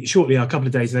we shortly, a couple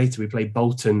of days later, we played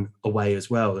Bolton away as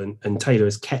well. And Taylor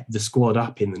has kept the squad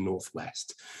up in the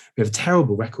Northwest. We have a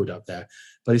terrible record up there.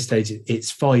 By this stage,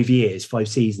 it's 5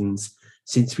 seasons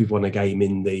since we've won a game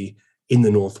in the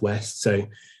Northwest. So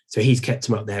he's kept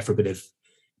them up there for a bit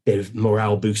of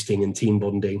morale boosting and team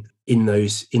bonding in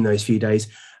those few days.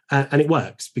 And it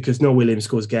works because Noel Williams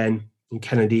scores again and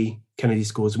Kennedy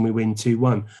scores and we win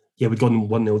 2-1. Yeah, we'd gone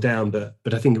 1-0 down, but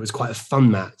I think it was quite a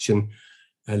fun match. And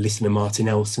listener Martin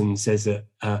Elson says that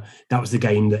that was the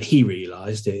game that he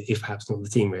realised, if perhaps not the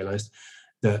team realised,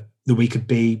 that we could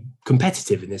be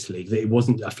competitive in this league, that it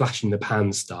wasn't a flash in the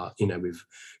pan start. We've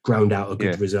ground out a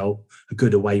good result, a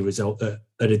good away result at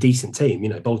a decent team.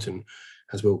 Bolton,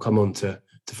 as we'll come on to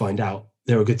find out,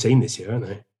 they're a good team this year, aren't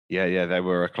they? Yeah, they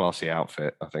were a classy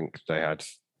outfit. I think they had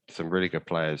some really good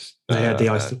players. They had the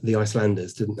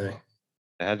Icelanders, didn't they?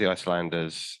 They had the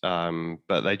Icelanders,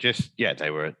 but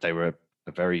they were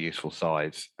a very useful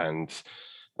side, and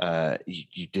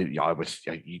you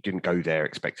didn't go there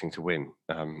expecting to win.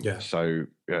 So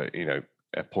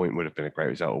a point would have been a great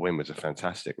result. A win was a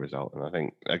fantastic result, and I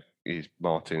think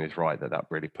Martin is right that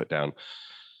really put down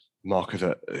marker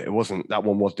that it wasn't, that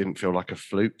one didn't feel like a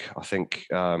fluke. I think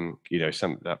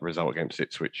that result against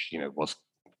Ipswich,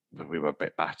 we were a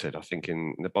bit battered. I think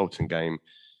in the Bolton game,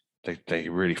 they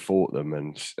really fought them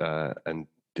and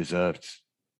deserved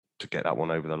to get that one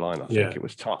over the line. I think it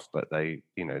was tough, but they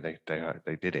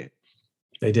did it.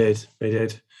 They did.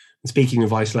 And speaking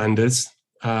of Icelanders,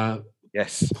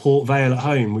 yes, Port Vale at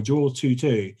home, we draw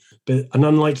 2-2. But an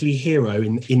unlikely hero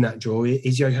in that draw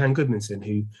is Johan Gudmundsson,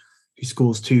 who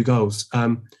scores 2 goals.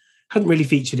 Hadn't really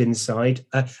featured in the side.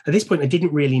 At this point, I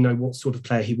didn't really know what sort of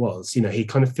player he was. He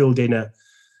kind of filled in a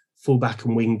fullback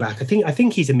and wing back. I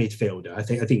think he's a midfielder. I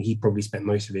think he probably spent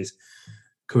most of his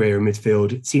career in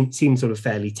midfield. Seemed sort of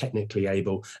fairly technically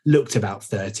able. Looked about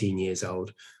 13 years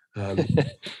old. And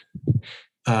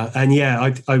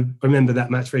yeah, I remember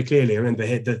that match very clearly. I remember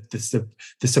the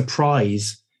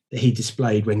surprise that he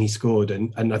displayed when he scored,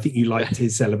 and I think you liked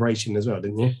his celebration as well,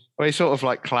 didn't you? Well, he's sort of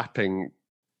like clapping,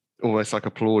 almost like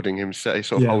applauding himself. He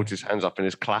sort of holds his hands up and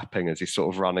is clapping as he's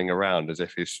sort of running around, as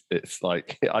if it's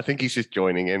like, I think he's just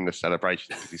joining in the celebration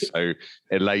because he's so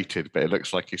elated, but it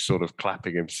looks like he's sort of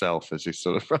clapping himself as he's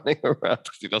sort of running around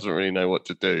because he doesn't really know what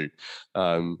to do,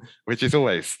 which is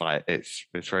always like, it's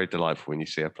very delightful when you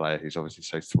see a player who's obviously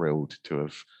so thrilled to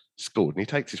have scored. And he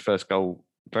takes his first goal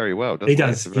very well, doesn't he?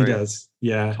 He does.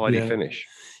 Yeah. Tidy finish.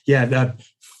 Yeah, the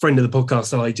friend of the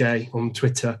podcast, IJ, on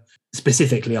Twitter,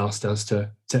 specifically asked us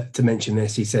to mention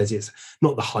this. He says it's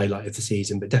not the highlight of the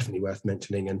season, but definitely worth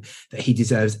mentioning, and that he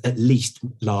deserves at least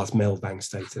Lars Melvang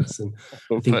status. And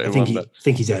I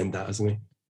think he's earned that, hasn't he?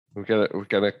 We're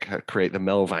gonna create the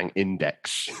Melvang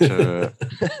index to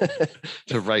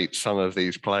to rate some of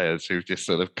these players who've just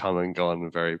sort of come and gone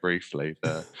very briefly.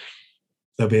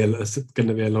 There'll be going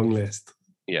to be a long list.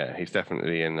 Yeah, he's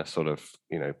definitely in a sort of,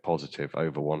 positive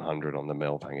over 100 on the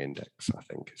Melvang index, I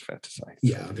think it's fair to say.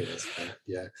 Yeah, I think that's fair.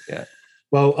 Yeah.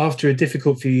 Well, after a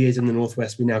difficult few years in the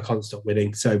Northwest, we now can't stop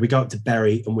winning. So we go up to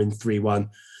Bury and win 3-1.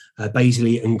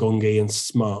 Baisley and Ngonge and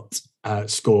Smart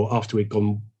score after we'd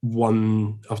gone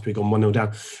 1-0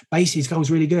 down. Baisley's goal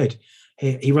was really good.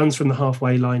 He runs from the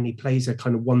halfway line. He plays a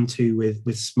kind of 1-2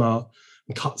 with Smart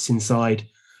and cuts inside.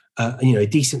 A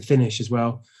decent finish as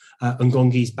well.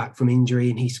 Ngonge's back from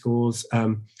injury and he scores.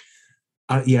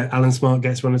 Alan Smart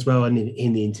gets one as well. And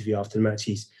in the interview after the match,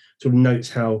 he sort of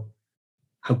notes how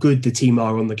good the team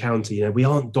are on the counter. We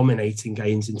aren't dominating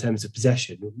games in terms of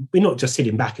possession. We're not just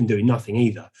sitting back and doing nothing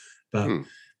either. But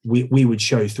we would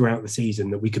show throughout the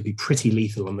season that we could be pretty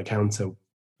lethal on the counter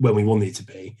when we wanted to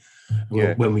be,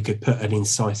 when we could put an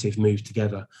incisive move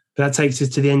together. But that takes us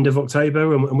to the end of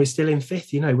October and we're still in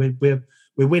fifth.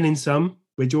 We're winning some,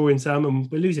 we're drawing some,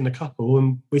 and we're losing a couple,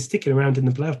 and we're sticking around in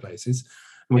the playoff places.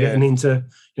 And we're getting into,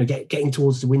 getting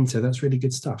towards the winter. That's really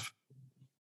good stuff.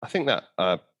 I think that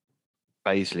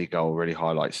Baisley goal really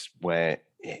highlights where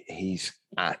he's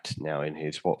at now in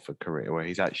his Watford career, where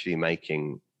he's actually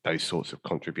making those sorts of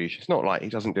contributions. Not like he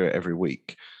doesn't do it every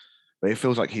week, but it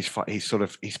feels like he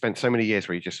spent so many years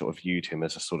where he just sort of viewed him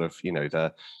as a sort of,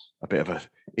 a bit of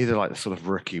either like the sort of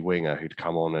rookie winger who'd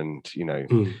come on and,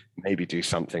 maybe do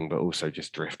something, but also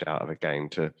just drift out of a game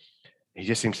he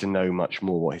just seems to know much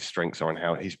more what his strengths are and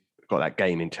how he's got that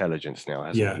game intelligence now,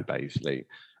 hasn't he, Baisley?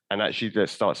 And actually that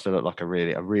starts to look like a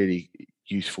really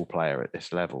useful player at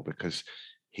this level because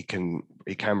he can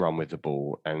run with the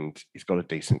ball and he's got a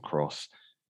decent cross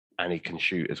and he can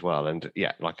shoot as well. And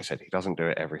like I said, he doesn't do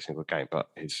it every single game, but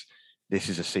this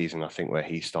is a season, I think, where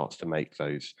he starts to make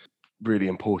those really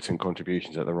important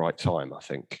contributions at the right time, I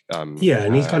think. And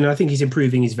he's I think he's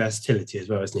improving his versatility as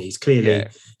well, isn't he? He's clearly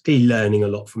learning a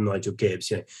lot from Nigel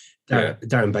Gibbs.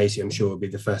 Darren Baisley, I'm sure, will be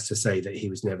the first to say that he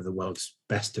was never the world's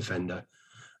best defender.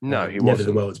 No, he wasn't. Never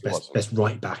the world's best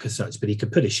right back as such, but he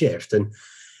could put a shift. And,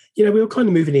 we were kind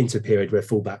of moving into a period where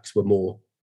fullbacks were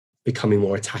becoming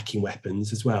more attacking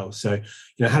weapons as well. So,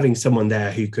 having someone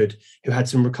there who had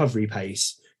some recovery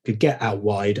pace, could get out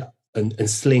wide and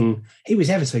sling. He was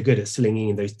ever so good at slinging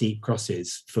in those deep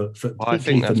crosses for I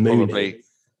think that's probably,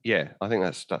 I think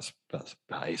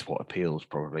that is what appeals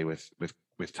probably with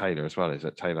Taylor as well, is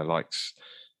that Taylor likes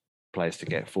players to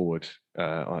get forward.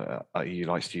 He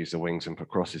likes to use the wings and put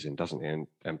crosses in, doesn't he?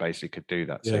 And basically could do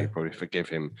that. So you probably forgive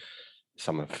him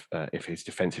some of, if his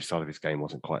defensive side of his game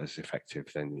wasn't quite as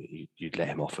effective, then you'd let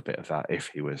him off a bit of that if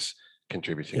he was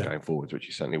contributing going forwards, which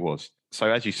he certainly was. So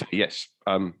as you say, yes,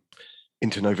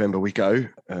 into November we go.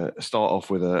 Start off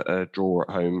with a draw at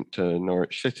home to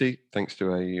Norwich City, thanks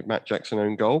to a Matt Jackson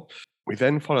own goal. We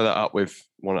then follow that up with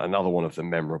another one of the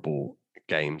memorable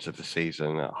games of the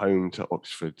season at home to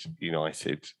Oxford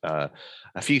United. A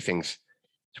few things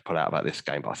to pull out about this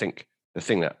game, but I think the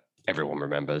thing that everyone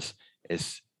remembers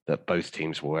is that both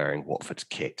teams were wearing Watford's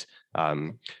kit.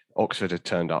 Oxford had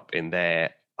turned up in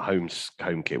their home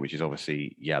kit, which is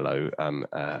obviously yellow.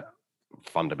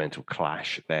 Fundamental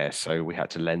clash there, so we had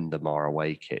to lend them our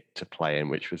away kit to play in,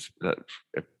 which was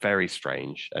very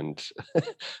strange. And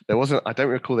there wasn't, I don't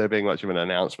recall there being much of an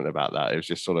announcement about that. It was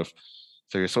just so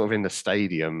you're sort of in the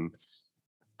stadium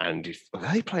and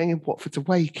are they playing in Watford's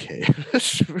away kit?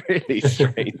 It's a really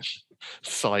strange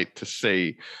sight to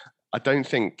see. I don't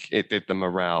think it did the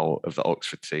morale of the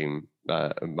Oxford team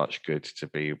much good to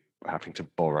be having to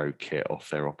borrow kit off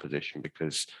their opposition,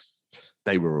 because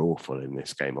they were awful in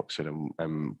this game, Oxford,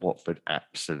 and Watford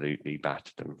absolutely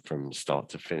battered them from start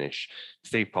to finish.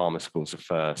 Steve Palmer scores the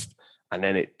first, and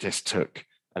then it just took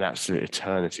an absolute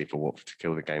eternity for Watford to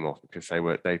kill the game off, because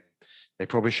they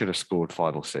probably should have scored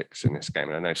 5 or 6 in this game.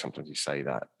 And I know sometimes you say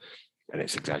that and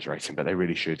it's exaggerating, but they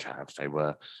really should have. They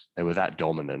were that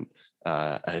dominant.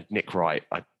 And Nick Wright,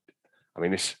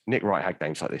 Nick Wright had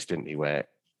games like this, didn't he, where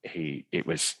you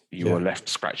were left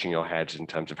scratching your head in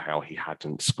terms of how he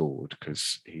hadn't scored,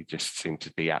 because he just seemed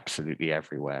to be absolutely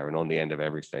everywhere and on the end of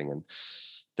everything. And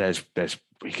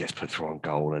he gets put through on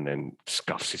goal and then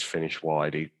scuffs his finish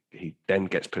wide. He then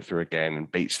gets put through again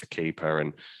and beats the keeper,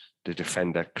 and the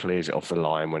defender clears it off the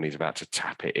line when he's about to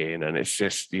tap it in. And it's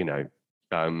just,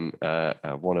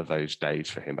 one of those days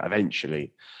for him. But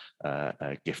eventually,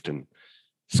 Gifton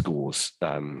scores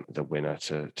the winner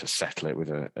to settle it with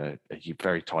a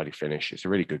very tidy finish. It's a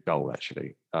really good goal,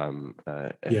 actually. I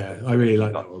really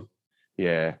like that one.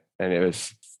 Yeah, and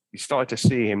you started to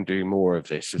see him do more of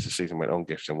this as the season went on,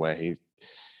 Gifton, where he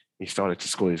started to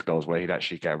score these goals where he'd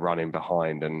actually get running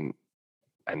behind and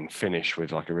finish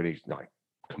with like a really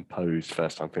composed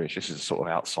first time finish. This is a sort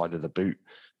of outside of the boot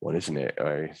one, isn't it?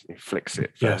 He flicks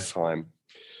it first time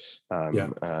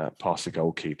past the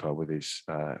goalkeeper with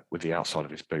the outside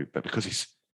of his boot, but because he's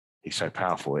so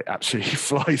powerful, it absolutely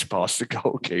flies past the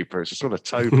goalkeeper. It's a sort of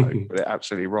toe poke, but it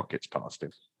absolutely rockets past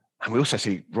him. And we also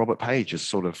see Robert Page as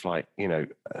sort of like,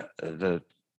 the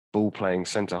ball playing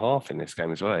centre half in this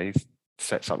game as well. He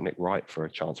sets up Nick Wright for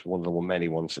a chance, one of the many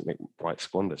ones that Nick Wright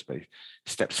squanders, but he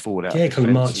steps forward out. Yeah, kind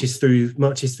of marches through the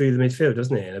midfield,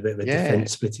 doesn't it? In a bit of a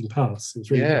defence splitting pass.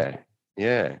 It's really good.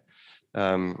 Yeah.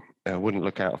 Wouldn't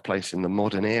look out of place in the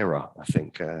modern era, I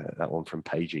think, that one from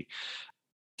Pagey.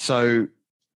 So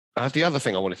the other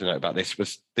thing I wanted to note about this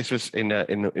was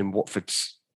in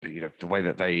Watford's, the way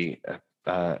that they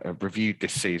reviewed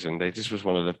this season. This was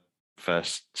one of the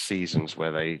first seasons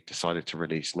where they decided to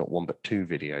release not 1 but 2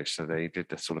 videos. So they did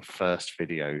the sort of first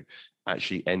video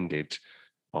actually ended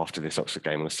after this Oxford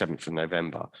game on the 7th of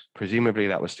November. Presumably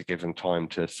that was to give them time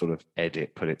to sort of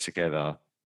edit, put it together,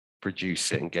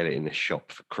 produce it and get it in the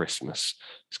shop for Christmas.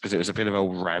 It's because it was a bit of a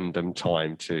random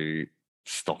time to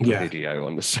stop a video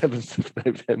on the 7th of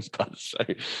November. So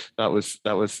that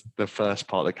was the first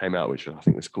part that came out, which I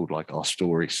think was called like Our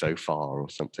Story So Far or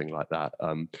something like that.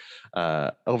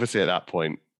 Obviously at that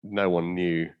point, no one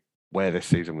knew where this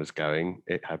season was going.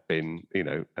 It had been,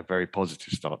 a very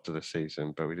positive start to the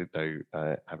season, but we didn't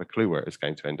have a clue where it was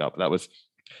going to end up. That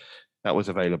was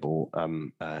available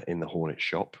in the Hornet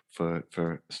shop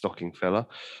for stocking filler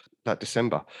that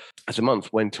December. As the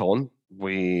month went on,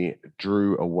 we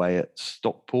drew away at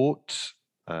Stockport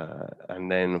and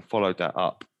then followed that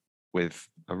up with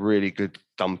a really good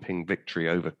thumping victory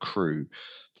over Crewe,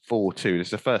 4-2. This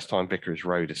is the first time Vicarage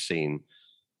Road has seen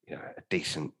a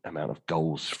decent amount of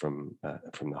goals from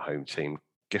the home team.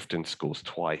 Gifton scores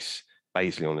twice,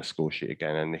 Baisley on the score sheet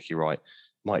again, and Nicky Wright.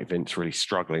 Mike Vince really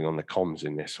struggling on the comms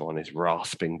in this one, his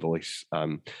rasping voice.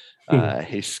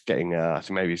 He's getting, I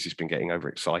think maybe he's just been getting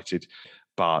overexcited.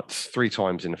 But 3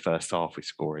 times in the first half we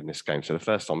score in this game. So the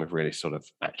first time we've really sort of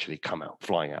actually come out,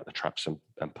 flying out the traps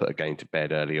and put a game to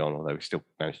bed early on, although we still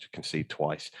managed to concede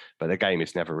twice. But the game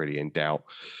is never really in doubt.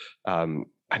 And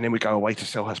then we go away to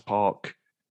Selhurst Park.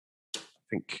 I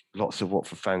think lots of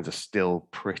Watford fans are still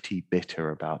pretty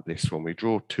bitter about this one. We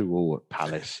draw 2-2 at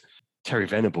Palace. Terry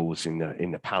Venables in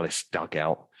the Palace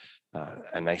dugout,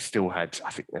 and they still had,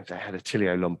 I think they had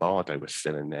Attilio Lombardo was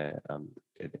still in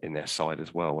their side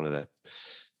as well, one of the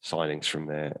signings from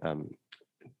their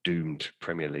doomed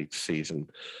Premier League season.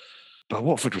 But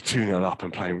Watford were 2-0 up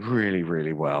and playing really,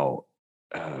 really well.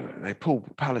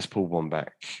 Palace pulled one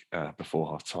back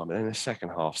before half time, and in the second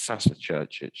half, Sasa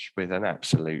Churchic with an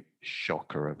absolute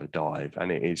shocker of a dive,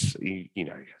 and it is,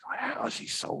 how has he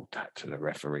sold that to the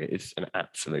referee? It's an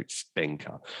absolute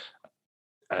stinker.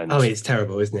 And it's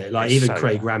terrible, isn't it? Like even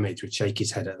Craig Ramage would shake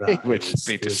his head at that. He would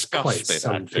be disgusted. Quite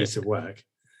some piece of work.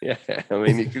 Yeah, I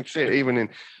mean you can see it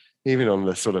even on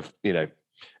the sort of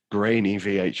grainy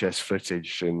VHS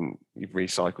footage and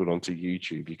recycled onto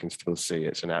YouTube, you can still see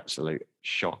it's an absolute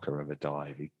shocker of a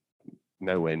dive. He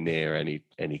nowhere near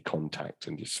any contact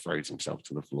and just throws himself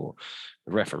to the floor.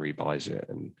 The referee buys it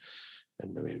and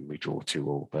we draw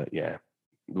 2-2. But yeah,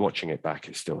 watching it back,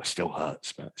 it still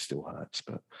hurts,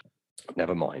 but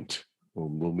never mind.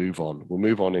 We'll move on. We'll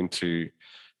move on into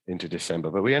December.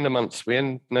 But we end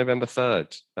November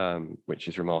 3rd, which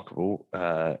is remarkable.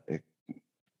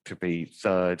 To be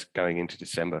 3rd going into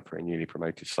December for a newly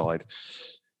promoted side.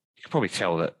 You can probably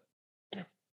tell that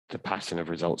the pattern of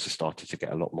results has started to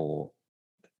get a lot more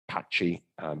patchy.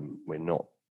 We're not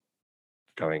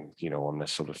going, on the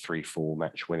sort of 3-4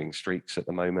 match winning streaks at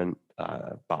the moment.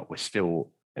 But we're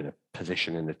still in a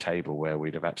position in the table where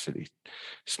we'd have absolutely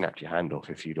snapped your hand off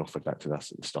if you'd offered that to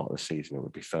us at the start of the season. It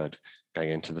would be third going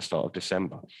into the start of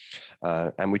December.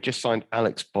 And we just signed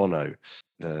Alex Bono,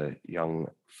 the young,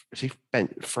 is he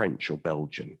French or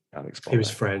Belgian, Alex Bono? He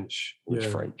was French. He was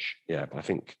French, yeah. But I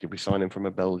think, did we sign him from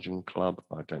a Belgian club?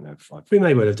 I don't know. We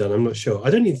may well have done, I'm not sure.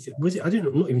 I'm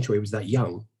not even sure he was that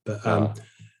young, but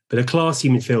a classy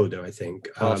midfielder, I think.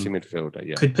 Classy midfielder,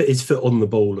 yeah. Could put his foot on the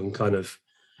ball and kind of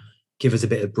give us a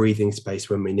bit of breathing space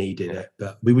when we needed it.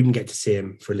 But we wouldn't get to see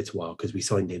him for a little while because we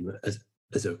signed him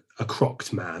as a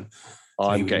crocked man. So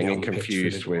I'm getting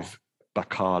confused with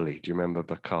Bakali. Do you remember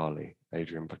Bakali?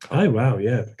 Adrian Bakali. Oh, wow,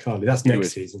 yeah, Bakali. That's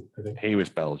next season, I think. He was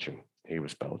Belgian.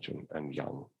 And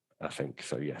young, I think.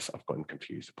 So, yes, I've got him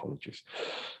confused. Apologies.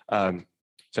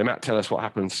 So, Matt, tell us what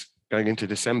happens going into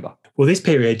December. Well, this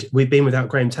period, we've been without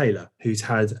Graham Taylor, who's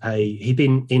he'd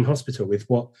been in hospital with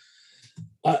what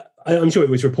I'm sure it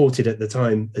was reported at the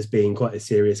time as being quite a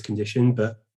serious condition,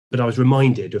 but I was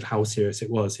reminded of how serious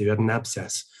it was. He had an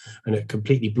abscess and it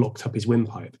completely blocked up his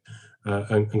windpipe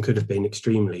and could have been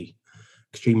extremely,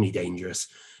 extremely dangerous.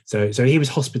 So he was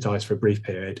hospitalised for a brief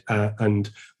period, and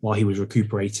while he was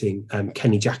recuperating,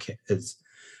 Kenny Jackett had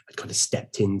kind of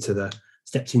stepped into the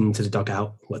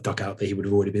dugout that he would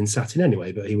have already been sat in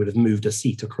anyway, but he would have moved a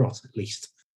seat across at least.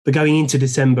 But going into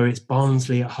December, it's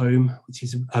Barnsley at home, which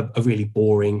is a really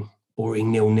boring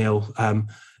 0-0.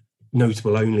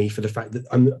 Notable only for the fact that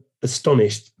I'm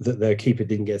astonished that the keeper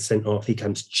didn't get sent off. He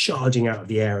comes charging out of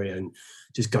the area and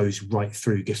just goes right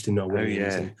through Gifton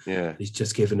Williams. He's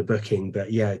just given a booking.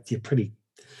 But yeah, pretty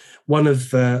one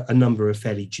of a number of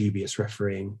fairly dubious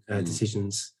refereeing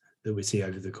decisions that we see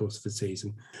over the course of the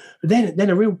season. But then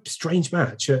a real strange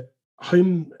match at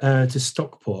home to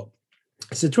Stockport.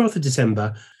 It's the 12th of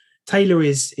December. Taylor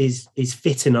is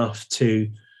fit enough to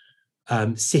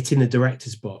sit in the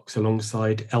director's box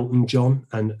alongside Elton John,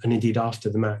 and indeed after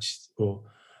the match, or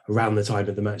around the time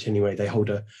of the match anyway, they hold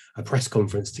a press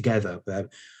conference together.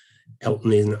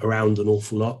 Elton isn't around an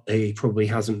awful lot. He probably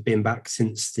hasn't been back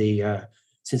since the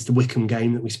Wycombe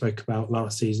game that we spoke about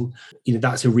last season.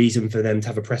 That's a reason for them to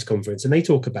have a press conference, and they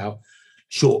talk about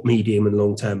short, medium, and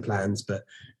long-term plans, but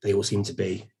they all seem to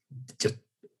be just,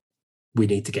 we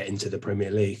need to get into the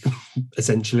Premier League,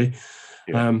 essentially.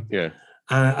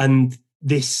 And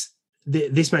this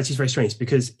match is very strange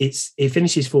because it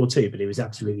finishes 4-2, but it was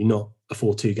absolutely not a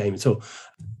 4-2 game at all.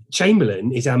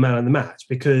 Chamberlain is our man of the match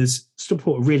because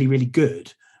Stockport are really, really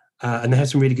good, and they have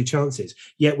some really good chances.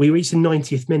 Yet we reached the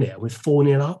 90th minute with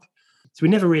 4-0 up. So we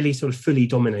never really sort of fully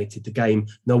dominated the game.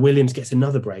 Now Williams gets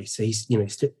another brace, so he's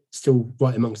still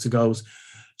right amongst the goals.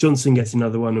 Johnson gets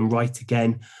another one and Wright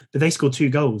again. But they scored 2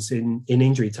 goals in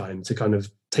injury time to kind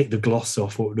of take the gloss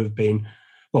off what would have been,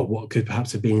 well, what could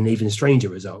perhaps have been an even stranger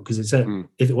result, because if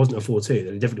it wasn't a 4-2,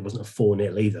 then it definitely wasn't a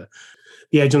 4-0 either.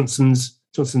 Yeah, Johnson's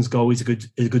goal is a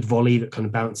good volley that kind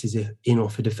of bounces in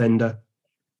off a defender.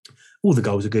 All the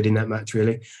goals are good in that match,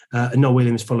 really. And Noel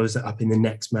Williams follows that up in the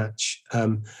next match,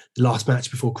 the last match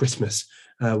before Christmas.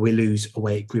 We lose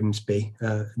away at Grimsby.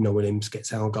 Noel Williams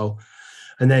gets our goal.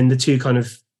 And then the 2 kind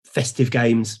of festive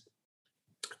games,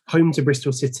 home to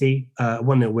Bristol City,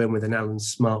 1-0 win with an Alan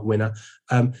Smart winner.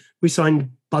 We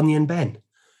signed Bunyan Ben.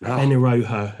 Ben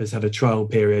Iroha has had a trial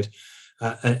period,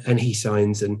 and he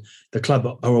signs, and the club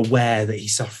are aware that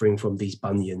he's suffering from these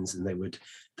bunions, and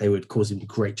they would cause him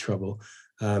great trouble.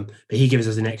 But he gives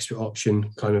us an extra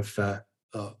option kind of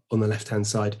on the left-hand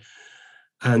side.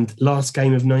 And last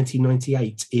game of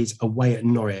 1998 is away at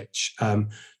Norwich.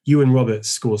 Ewan Roberts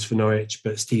scores for Norwich,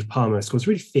 but Steve Palmer scores a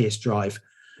really fierce drive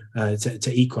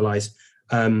to equalise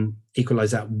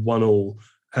that 1-1.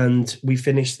 And we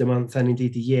finished the month and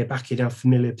indeed the year back in our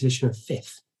familiar position of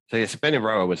 5th. So yes, Ben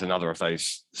Iroha was another of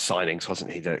those signings,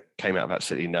 wasn't he, that came out of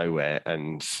absolutely nowhere,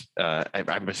 and there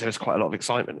was quite a lot of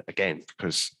excitement again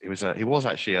because he was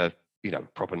actually a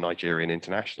proper Nigerian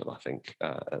international, I think,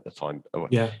 at the time.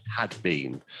 Had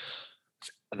been.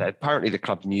 Apparently, the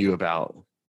club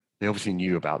they obviously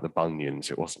knew about the bunions.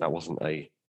 That wasn't a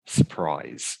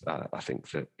surprise. I think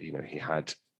that he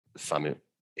had some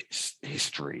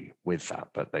history with that,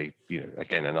 but they,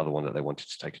 again, another one that they wanted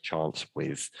to take a chance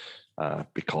with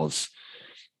because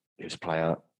he was a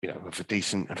player, of a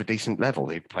decent level.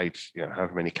 He'd played,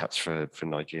 however many caps for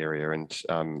Nigeria,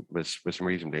 and was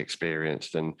reasonably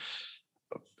experienced. And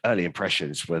early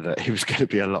impressions were that he was going to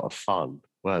be a lot of fun,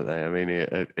 weren't they? I mean,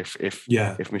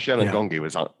 if Michel Ngonge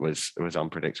was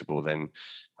unpredictable, then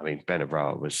Ben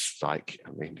Iroha was like,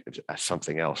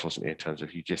 something else, wasn't he? In terms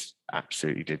of, you just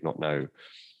absolutely did not know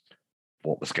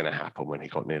what was going to happen when he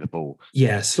got near the ball.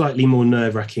 Yeah, slightly more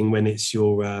nerve-wracking when it's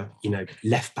your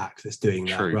left back that's doing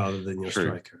that rather than your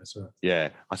striker as well. Yeah,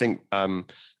 I think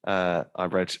I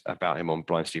read about him on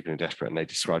Blind, Stupid and Desperate, and they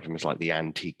described him as like the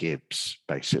anti-Gibbs,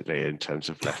 basically, in terms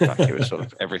of left back. It was sort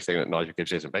of everything that Nigel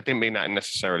Gibbs isn't. They didn't mean that in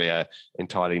necessarily a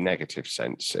entirely negative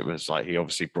sense. It was like he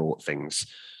obviously brought things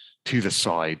to the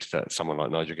side that someone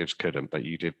like Nigel Gibbs couldn't, but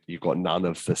you've got none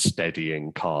of the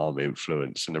steadying, calm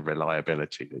influence and the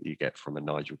reliability that you get from a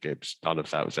Nigel Gibbs. None of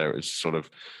that was there.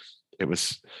 It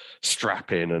was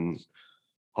strap in and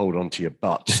hold on to your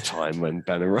butts time when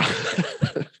Benarrow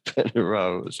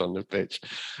was on the pitch,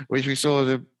 which we saw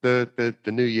the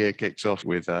new year kicks off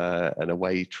with an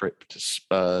away trip to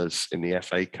Spurs in the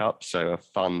FA Cup. So a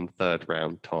fun third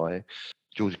round tie.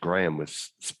 George Graham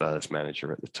was Spurs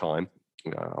manager at the time.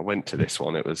 I went to this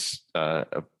one. It was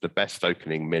the best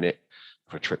opening minute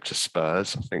of a trip to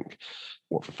Spurs, I think,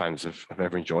 Watford fans have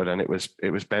ever enjoyed. And it was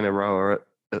Benarrow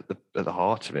at the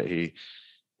heart of it.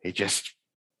 He just,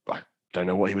 I don't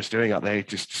know what he was doing up there. He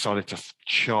just decided to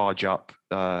charge up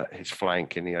his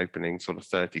flank in the opening sort of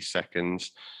 30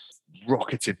 seconds,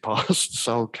 rocketed past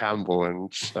Sol Campbell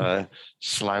and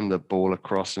slammed the ball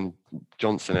across, and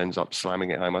Johnson ends up slamming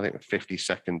it home. I think 50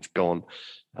 seconds gone.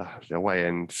 The away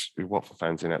end, Watford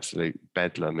fans in absolute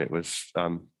bedlam. It was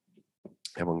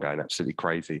everyone going absolutely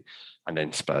crazy, and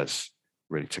then Spurs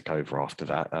really took over after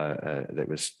that.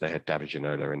 They had David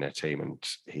Ginola in their team, and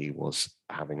he was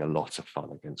having a lot of fun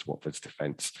against Watford's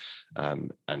defence,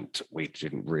 and we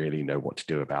didn't really know what to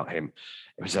do about him.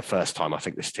 It was the first time I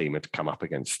think this team had come up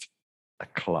against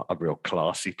a real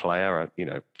classy player,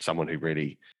 someone who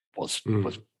really was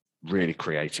really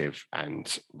creative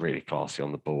and really classy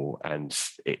on the ball, and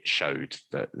it showed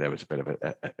that there was a bit of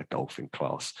a golfing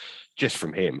class just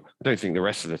from him. I don't think the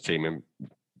rest of the team,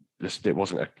 it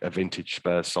wasn't a vintage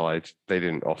Spurs side. They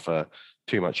didn't offer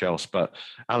too much else, but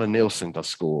Alan Nielsen does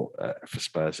score for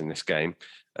Spurs in this game,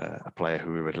 a player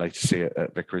who we would later see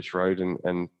at Vicarage Road,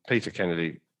 and Peter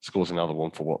Kennedy scores another one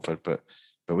for Watford, but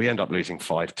we end up losing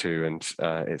 5-2,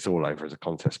 and it's all over as a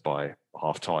contest by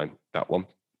half-time, that one.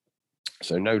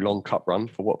 So no long cup run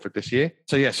for Watford this year.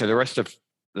 So the rest of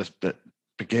the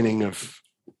beginning of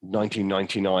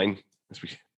 1999, as we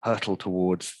hurtle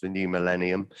towards the new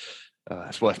millennium,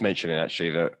 it's worth mentioning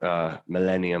actually that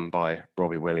Millennium by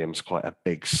Robbie Williams, quite a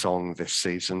big song this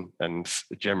season. And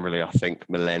generally, I think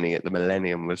the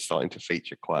millennium was starting to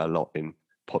feature quite a lot in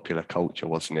popular culture,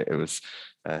 wasn't it? It was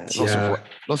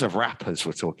lots of rappers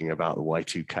were talking about the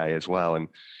Y2K as well. And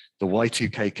the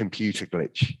Y2K computer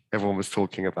glitch. Everyone was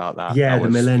talking about that. Yeah, the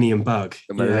Millennium Bug.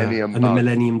 The Millennium Bug. And the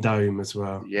Millennium Dome as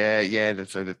well. Yeah.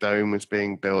 So the dome was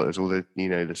being built. There's all the,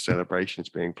 the celebrations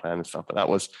being planned and stuff. But that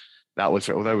was,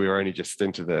 although we were only just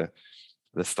into the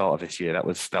start of this year, that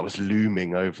was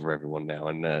looming over everyone now.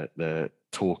 And the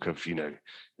talk of, the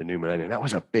new millennium, that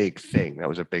was a big thing. That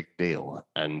was a big deal.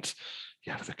 And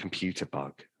the computer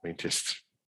bug. I mean,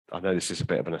 I know this is a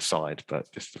bit of an aside,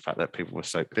 but just the fact that people were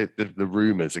the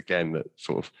rumours again that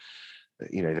sort of,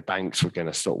 the banks were going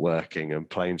to stop working and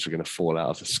planes were going to fall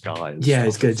out of the sky.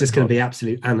 It's just going to be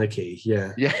absolute anarchy.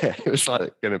 Yeah. Yeah, it was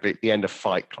like going to be the end of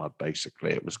Fight Club,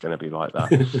 basically. It was going to be like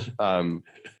that.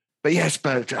 But yes,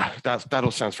 that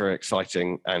all sounds very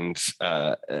exciting. And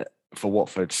for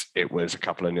Watford, it was a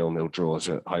couple of 0-0 draws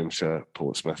at home to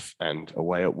Portsmouth and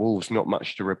away at Wolves. Not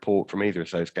much to report from either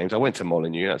of those games. I went to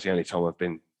Molineux. That's the only time I've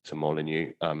been to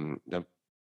Molineux. The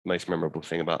most memorable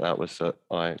thing about that was that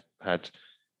I had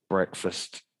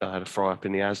breakfast. I had a fry up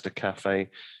in the Asda Cafe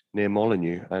near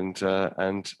Molineux, and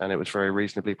it was very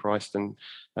reasonably priced and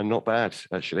not bad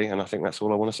actually. And I think that's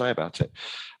all I want to say about it.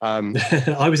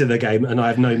 I was in the game and I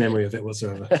have no memory of it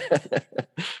whatsoever.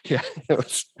 Yeah, it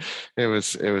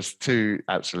was two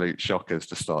absolute shockers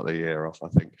to start the year off. I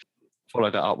think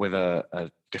followed it up with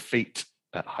a defeat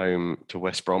at home to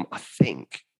West Brom. I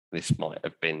think this might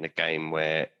have been the game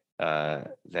where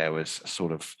there was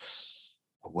sort of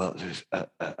there's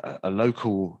a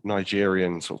local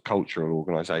Nigerian sort of cultural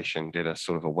organisation did a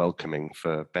sort of a welcoming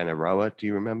for Benarrow. Do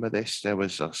you remember this? There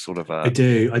was a sort of a... I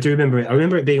do remember it. I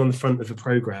remember it being on the front of the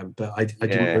programme, but I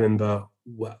didn't remember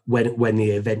when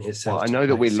the event itself. Well, I know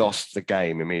that we lost the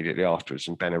game immediately afterwards,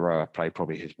 and Benarrow played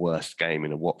probably his worst game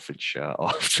in a Watford shirt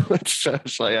afterwards.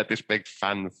 So he had this big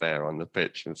fanfare on the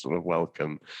pitch and sort of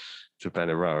welcome to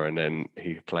Benarrow, and then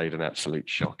he played an absolute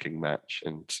shocking match,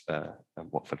 and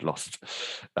Watford lost.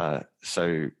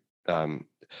 So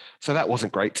that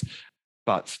wasn't great.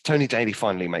 But Tony Daly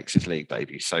finally makes his league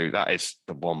debut, so that is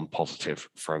the one positive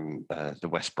from the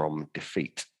West Brom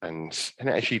defeat, and it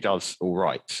actually does all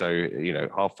right. So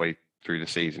halfway through the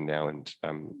season now, and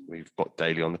we've got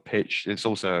Daly on the pitch. It's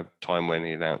also a time when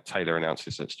Taylor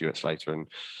announces that Stuart Slater and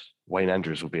Wayne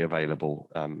Andrews will be available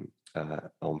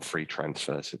on free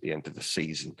transfers at the end of the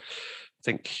season. I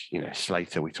think,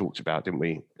 Slater, we talked about, didn't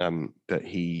we, that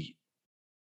he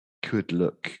could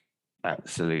look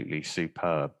absolutely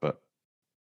superb, but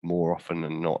more often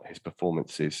than not, his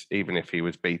performances, even if he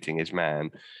was beating his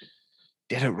man,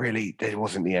 there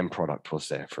wasn't the end product was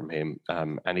there from him.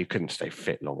 And he couldn't stay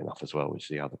fit long enough as well, which is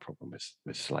the other problem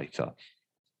with Slater.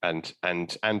 And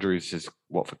Andrews'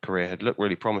 Watford career had looked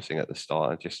really promising at the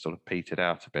start and just sort of petered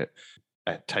out a bit.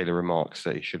 Taylor remarks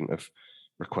that he shouldn't have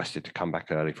requested to come back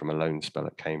early from a loan spell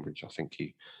at Cambridge. I think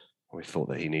we thought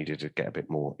that he needed to get a bit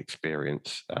more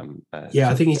experience.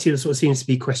 I think he sort of seems to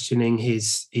be questioning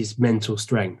his mental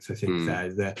strength. I think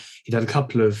that he'd had a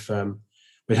couple of.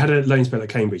 We had a loan spell at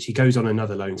Cambridge. He goes on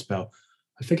another loan spell.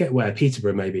 I forget where,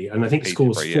 Peterborough maybe, and I think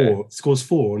scores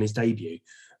four on his debut.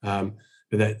 But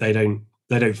they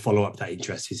don't follow up that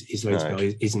interest. His loan spell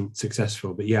isn't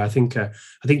successful. But I think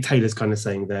Taylor's kind of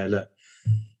saying there, look,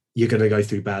 you're going to go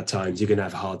through bad times. You're going to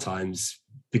have hard times,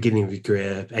 beginning of your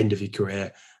career, end of your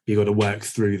career. You've got to work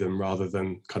through them rather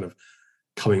than kind of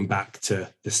coming back to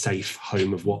the safe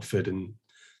home of Watford and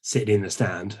sitting in the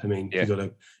stand. I mean, you've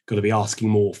got to be asking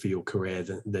more for your career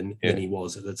than he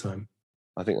was at the time.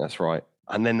 I think that's right.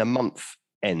 And then the month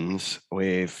ends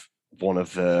with one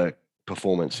of the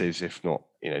performances, if not,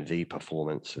 the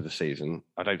performance of the season.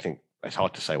 I don't think it's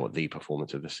hard to say what the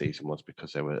performance of the season was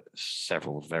because there were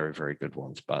several very, very good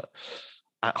ones. But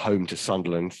at home to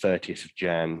Sunderland, 30th of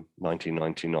Jan,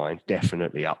 1999,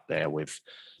 definitely up there with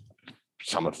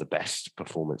some of the best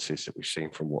performances that we've seen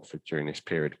from Watford during this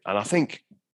period. And I think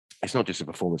it's not just a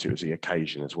performance, it was the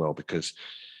occasion as well, because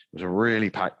it was a really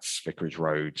packed Vicarage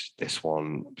Road. This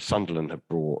one, Sunderland had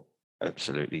brought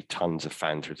absolutely tons of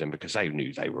fans with them because they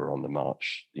knew they were on the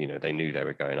march. They knew they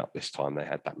were going up this time. They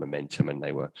had that momentum and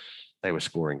they were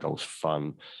scoring goals for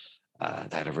fun.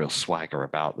 They had a real swagger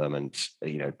about them,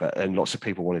 and lots of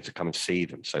people wanted to come and see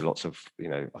them. So lots of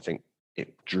I think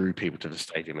it drew people to the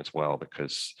stadium as well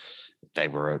because they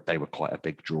were quite a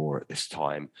big draw at this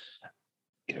time.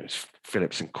 It's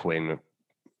Phillips and Quinn.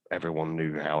 Everyone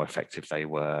knew how effective they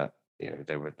were.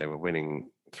 They were winning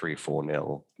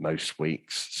 3-4-0 most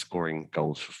weeks, scoring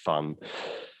goals for fun.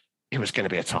 It was going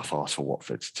to be a tough ask for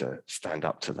Watford to stand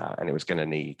up to that, and it was going to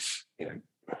need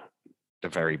the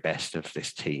very best of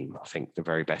this team. I think the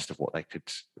very best of what they could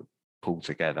pull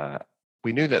together.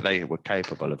 We knew that they were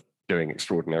capable of doing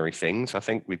extraordinary things. I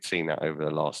think we'd seen that over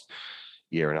the last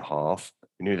year and a half.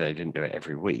 We knew they didn't do it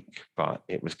every week, but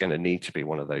it was going to need to be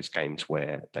one of those games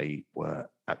where they were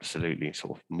absolutely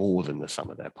sort of more than the sum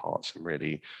of their parts and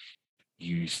really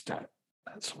used that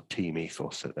sort of team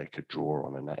ethos that they could draw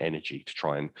on and that energy to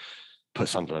try and put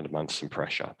Sunderland under some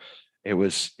pressure. It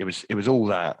was all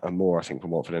that and more, I think,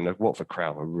 from Watford. And the Watford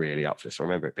crowd were really up for this. I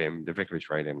remember it being the Vicarage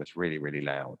Road was really, really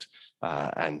loud.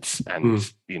 And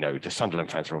the Sunderland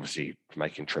fans were obviously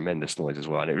making tremendous noise as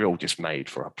well. And it all just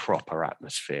made for a proper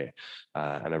atmosphere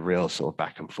and a real sort of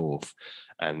back and forth.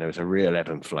 And there was a real ebb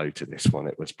and flow to this one.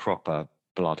 It was proper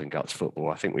blood and guts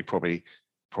football. I think we probably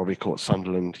caught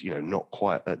Sunderland, not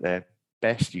quite at their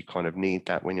best. You kind of need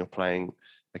that when you're playing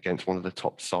against one of the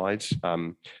top sides.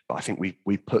 But I think we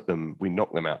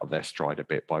knocked them out of their stride a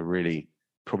bit by really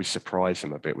probably surprised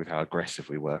them a bit with how aggressive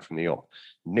we were from the off.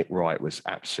 Nick Wright was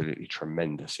absolutely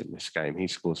tremendous in this game. He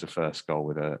scores the first goal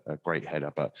with a great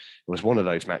header, but it was one of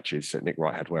those matches that Nick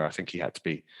Wright had where I think he had to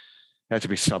be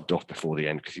subbed off before the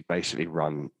end because he basically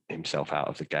run himself out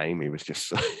of the game. He was just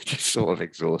sort of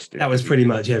exhausted. That was pretty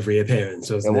much every appearance,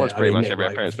 wasn't it? It was pretty much every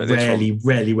appearance, but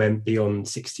rarely went beyond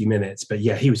 60 minutes. But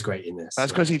yeah, he was great in this.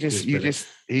 That's because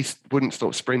he wouldn't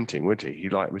stop sprinting, would he? He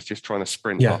was just trying to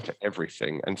sprint after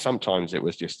everything, and sometimes it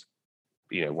was just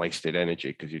wasted energy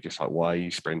because you're just like, why are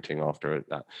you sprinting after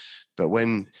that? But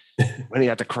when he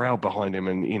had the crowd behind him,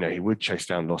 and he would chase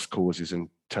down lost causes and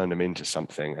turn them into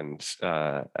something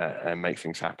and make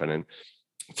things happen. And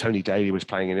Tony Daly was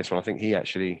playing in this one. I think he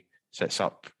actually sets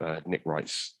up Nick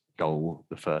Wright's goal,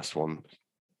 the first one,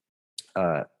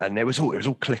 and it was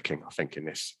all clicking. I think in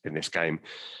this game,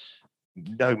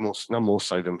 none more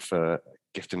so than for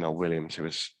Gifton Williams, who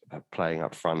was playing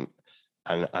up front,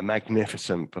 and a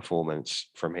magnificent performance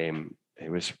from him.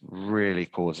 It was really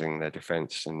causing their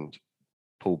defence and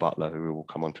Paul Butler, who we will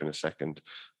come on to in a second,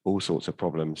 all sorts of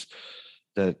problems.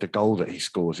 The goal that he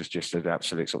scores is just an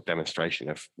absolute sort of demonstration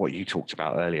of what you talked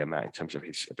about earlier, Matt, in terms of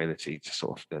his ability to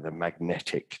sort of the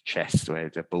magnetic chest where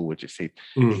the ball would just he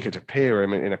could appear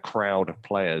in a crowd of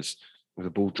players with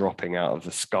the ball dropping out of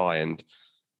the sky and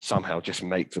somehow just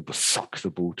suck the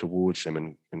ball towards him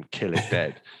and kill it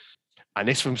dead. And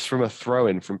this was from a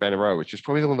throw-in from Benarrow, which is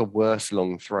probably one of the worst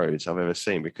long throws I've ever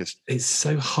seen because it's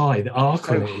so high. The arc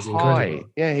on it is incredible.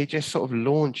 Yeah, he just sort of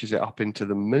launches it up into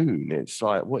the moon. It's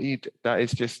like, that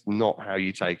is just not how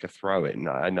you take a throw-in.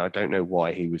 And I don't know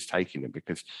why he was taking it,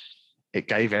 because it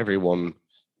gave everyone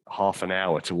half an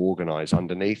hour to organise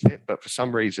underneath it. But for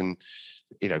some reason,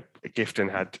 Gifton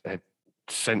had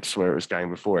sensed where it was going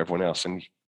before everyone else, and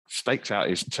stakes out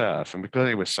his turf, and because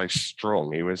he was so strong,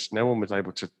 no one was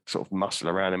able to sort of muscle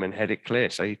around him and head it clear.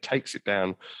 So he takes it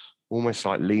down, almost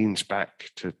like leans back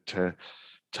to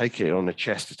take it on the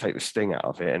chest to take the sting out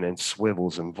of it, and then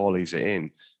swivels and volleys it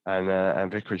in, and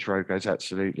Vicarage Road goes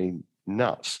absolutely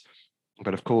nuts.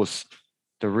 But of course,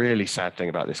 the really sad thing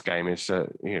about this game is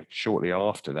shortly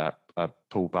after that,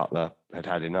 Paul Butler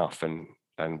had enough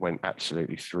and went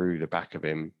absolutely through the back of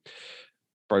him,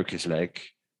 broke his leg.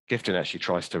 Gifton actually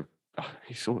tries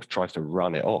to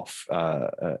run it off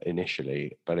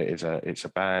initially, but it's a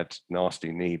bad,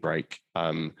 nasty knee break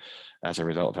as a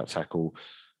result of that tackle.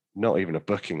 Not even a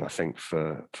booking, I think,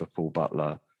 for Paul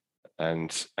Butler,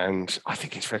 and I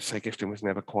think it's fair to say Gifton was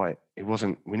never quite.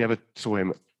 We never saw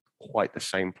him quite the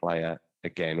same player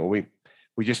again, or we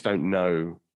just don't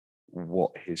know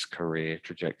what his career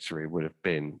trajectory would have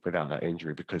been without that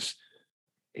injury, because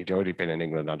he'd already been an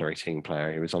England under-18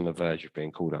 player. He was on the verge of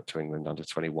being called up to England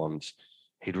under-21s.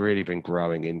 He'd really been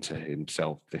growing into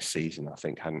himself this season, I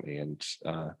think, hadn't he? And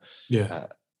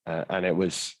and it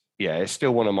was, it's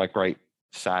still one of my great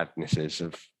sadnesses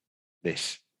of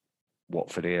this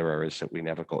Watford era, is that we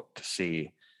never got to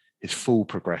see his full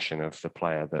progression of the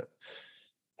player that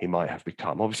he might have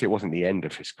become. Obviously, it wasn't the end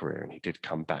of his career, and he did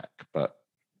come back, but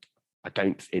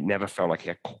it never felt like he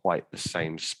had quite the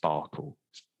same sparkle.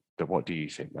 What do you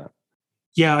think, Matt?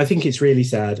 Yeah, I think it's really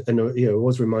sad, and I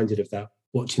was reminded of that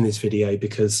watching this video,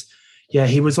 because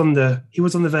he was on the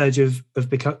verge of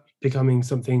becoming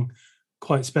something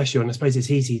quite special, and I suppose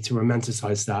it's easy to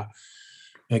romanticize that,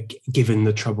 given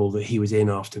the trouble that he was in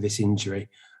after this injury.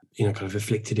 Kind of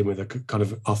afflicted him with a kind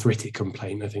of arthritic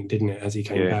complaint, I think, didn't it, as he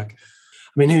came back?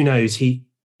 I mean, who knows? He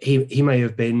may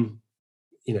have been,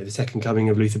 the second coming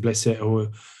of Luther Blissett, or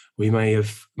we may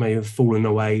have fallen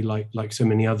away like so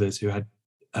many others who had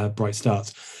bright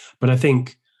starts. But I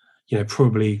think,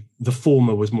 probably the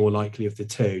former was more likely of the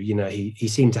two. He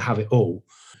seemed to have it all.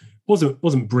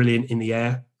 Wasn't brilliant in the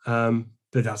air,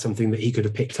 but that's something that he could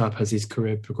have picked up as his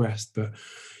career progressed. But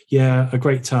a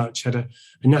great touch, had a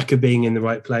knack of being in the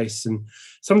right place. And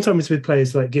sometimes with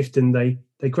players like Gifton,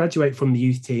 they graduate from the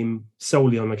youth team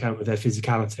solely on account of their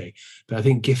physicality. But I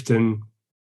think Gifton,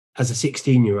 as a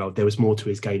 16-year-old, there was more to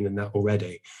his game than that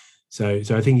already. So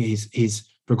I think his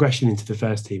progression into the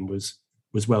first team was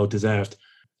well deserved.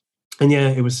 And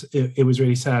it was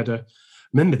really sad. I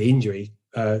remember the injury,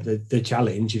 the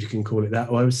challenge, if you can call it that.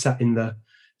 I was sat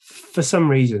for some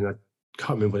reason, I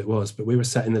can't remember what it was, but we were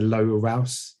sat in the lower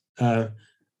Rouse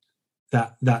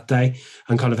that day,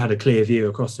 and kind of had a clear view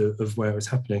across of where it was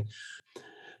happening.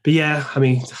 But I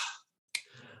mean,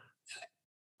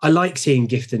 I like seeing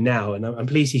Gifton now, and I'm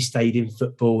pleased he stayed in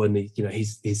football, and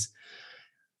he's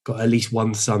got at least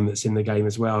one son that's in the game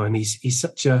as well, and he's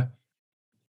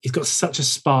got such a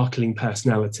sparkling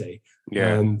personality,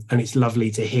 and it's lovely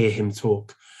to hear him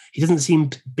talk. He doesn't seem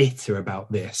bitter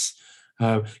about this,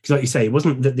 because, like you say, it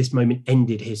wasn't that this moment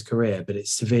ended his career, but it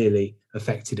severely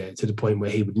affected it to the point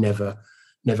where he would never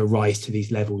rise to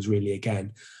these levels really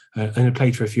again. And he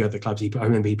played for a few other clubs. I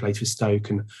remember he played for Stoke,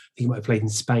 and I think he might have played in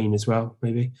Spain as well,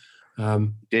 maybe. He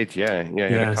had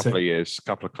a couple of years, a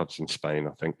couple of clubs in Spain,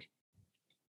 I think.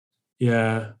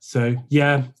 Yeah, so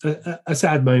a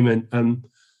sad moment,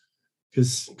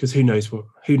 because who knows what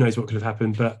could have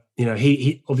happened. But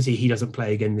he obviously he doesn't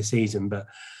play again this season. But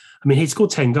I mean, he'd scored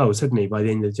 10 goals, hadn't he, by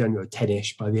the end of January,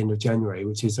 10-ish by the end of January,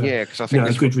 which is because I think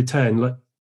a good return.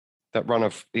 That run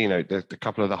of, the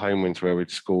couple of the home wins where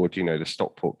we'd scored, the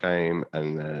Stockport game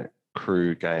and the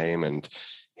Crewe game, and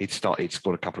he'd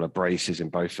scored a couple of braces in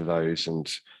both of those, and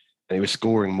he was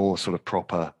scoring more sort of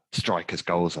proper strikers'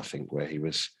 goals, I think, where he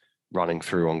was running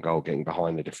through on goal, getting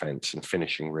behind the defence and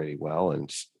finishing really well. And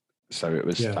so it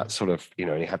was that sort of,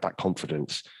 and he had that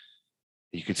confidence.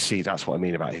 You could see that's what I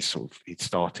mean about he'd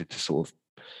started to sort of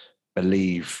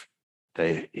believe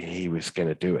that he was going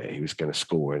to do it. He was going to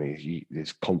score, and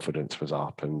his confidence was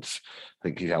up. And I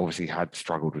think he obviously had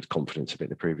struggled with confidence a bit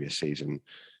the previous season,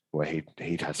 where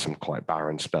he'd had some quite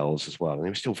barren spells as well. And he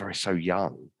was still so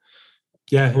young.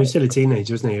 Yeah, he was still a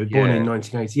teenager, wasn't he? He was born in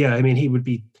 1980. Yeah, I mean, he would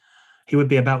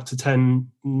be about to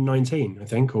turn 19, I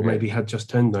think, or maybe had just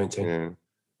turned 19. Yeah.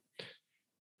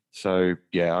 So,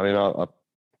 I mean,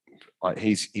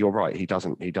 You're right. He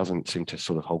doesn't seem to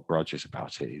sort of hold grudges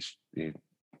about it. He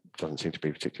doesn't seem to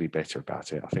be particularly bitter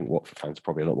about it. I think Watford fans are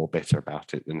probably a lot more bitter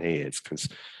about it than he is, because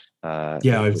I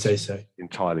would say so.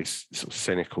 Entirely sort of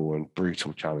cynical and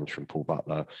brutal challenge from Paul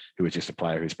Butler, who was just a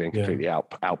player who's been completely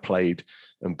outplayed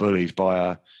and bullied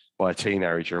by a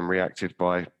teenager and reacted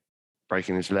by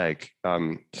breaking his leg.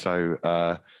 I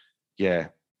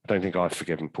don't think I've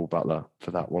forgiven Paul Butler for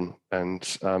that one,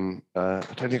 and I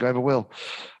don't think I ever will.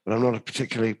 But I'm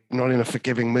not in a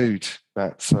forgiving mood,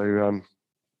 Matt. So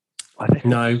I think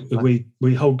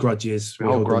we hold grudges.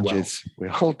 We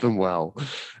hold them well.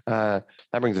 That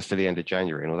brings us to the end of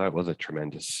January, and although it was a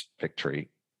tremendous victory,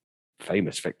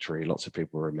 famous victory, lots of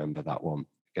people remember that one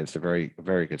against a very,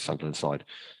 very good Sunderland side.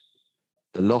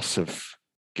 The loss of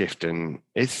Gifton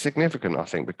is significant, I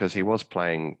think, because he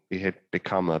had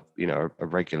become a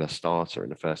regular starter in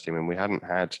the first team, and we hadn't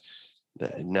had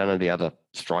none of the other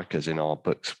strikers in our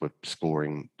books were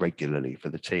scoring regularly for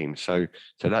the team. So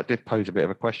that did pose a bit of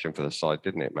a question for the side,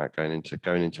 didn't it, Matt, going into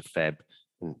Feb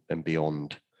and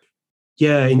beyond?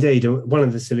 Yeah, indeed. One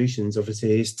of the solutions,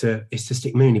 obviously, is to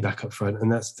stick Mooney back up front,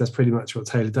 and that's pretty much what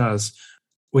Taylor does.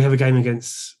 We have a game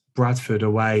against Bradford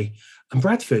away, and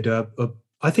Bradford are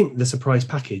I think the surprise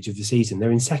package of the season.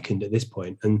 They're in second at this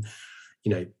point, and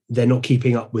they're not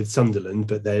keeping up with Sunderland,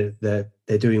 but they're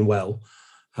doing well.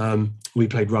 We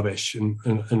played rubbish and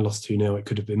lost 2-0. It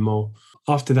could have been more.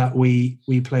 After that, we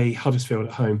play Huddersfield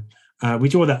at home. We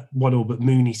draw that 1-1, but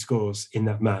Mooney scores in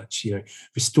that match.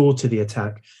 Restored to the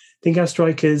attack. I think our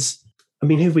strikers. I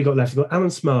mean, who have we got left? We've got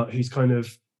Alan Smart, who's kind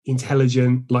of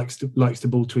intelligent, likes the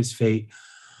ball to his feet.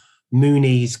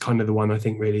 Mooney's kind of the one, I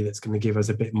think, really, that's going to give us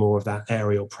a bit more of that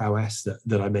aerial prowess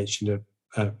that I mentioned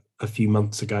a few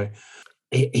months ago.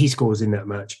 He scores in that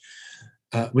match.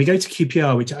 We go to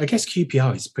QPR, which I guess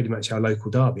QPR is pretty much our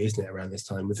local derby, isn't it, around this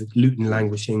time, with Luton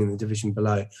languishing in the division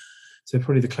below. So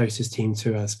probably the closest team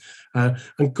to us.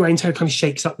 And Graham Taylor kind of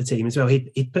shakes up the team as well.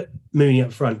 He put Mooney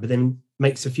up front, but then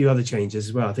makes a few other changes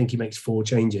as well. I think he makes 4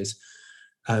 changes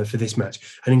for this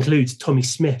match, and includes Tommy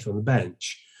Smith on the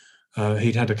bench,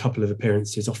 who'd had a couple of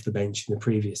appearances off the bench in the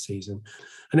previous season.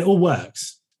 And it all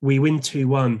works. We win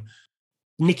 2-1.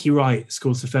 Nicky Wright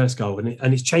scores the first goal,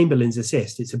 and it's Chamberlain's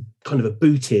assist. It's a kind of a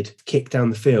booted kick down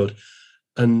the field.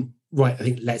 And Wright, I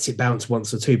think, lets it bounce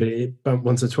once or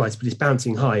twice, but it's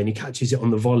bouncing high, and he catches it on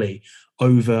the volley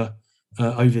over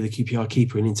the QPR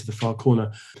keeper and into the far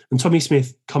corner. And Tommy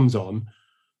Smith comes on,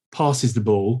 passes the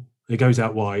ball, it goes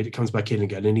out wide, it comes back in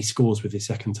again, and he scores with his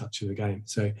second touch of the game.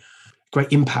 So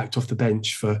great impact off the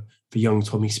bench for young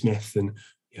Tommy Smith. And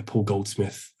Paul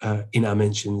Goldsmith in our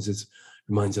mentions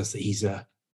reminds us that he's a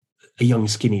young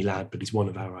skinny lad, but he's one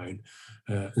of our own.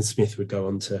 And Smith would go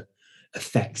on to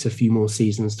affect a few more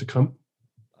seasons to come.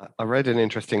 I read an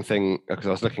interesting thing because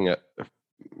I was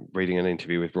reading an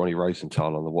interview with Ronnie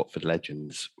Rosenthal on the Watford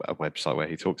Legends website, where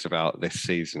he talks about this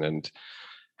season and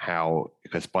how,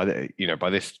 because by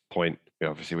this point,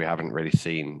 obviously we haven't really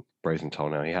seen Rosenthal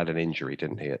now. He had an injury,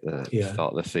 didn't he, at the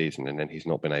start of the season, and then he's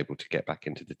not been able to get back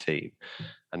into the team.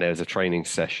 And there was a training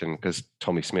session because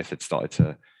Tommy Smith had started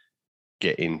to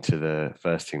get into the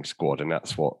first team squad, and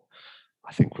that's what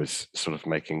I think was sort of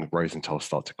making Rosenthal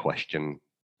start to question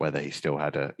whether he still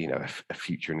had a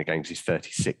future in the games. He's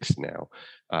 36 now,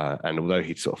 and although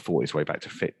he'd sort of fought his way back to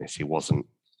fitness, he wasn't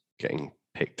getting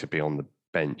picked to be on the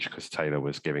bench because Taylor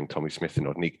was giving Tommy Smith a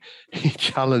nod, and he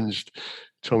challenged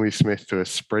Tommy Smith to a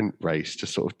sprint race to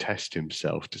sort of test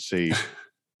himself to see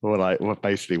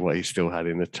basically what he still had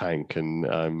in the tank.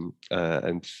 And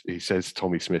he says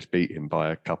Tommy Smith beat him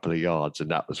by a couple of yards, and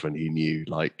that was when he knew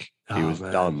he was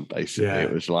done. Basically,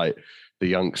 It was like the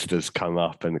youngsters come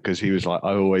up, and because he was like,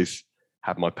 I always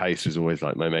had my pace was always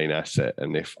like my main asset,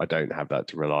 and if I don't have that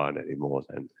to rely on anymore,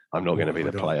 then I'm not going to be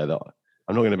the player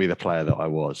that I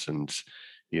was. And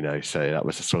so that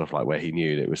was a sort of like where he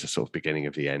knew that it was the sort of beginning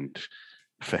of the end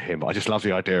for him. I just love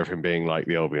the idea of him being like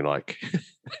the old, being like,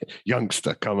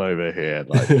 youngster, come over here,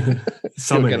 like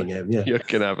summoning him. Yeah, you're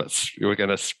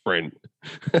gonna sprint.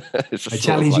 I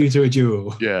challenge you to a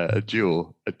duel. Yeah, a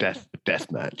duel, a death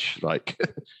match. Like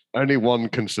only one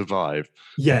can survive.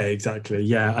 Yeah, exactly.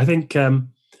 Yeah, I think.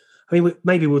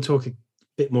 Maybe we'll talk a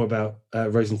bit more about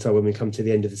Rosenthal when we come to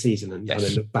the end of the season and kind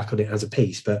of look back on it as a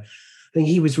piece. But I think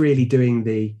he was really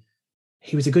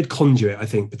he was a good conduit, I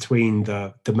think, between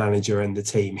the manager and the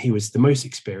team. He was the most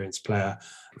experienced player.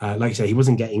 Like I say, he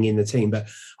wasn't getting in the team, but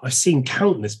I've seen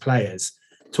countless players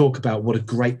talk about what a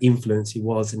great influence he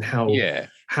was and how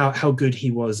good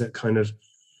he was at kind of,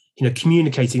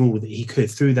 communicating all that he could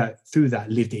through that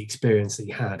lived experience that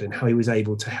he had, and how he was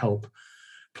able to help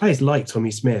players like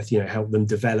Tommy Smith, help them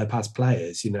develop as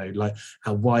players. Like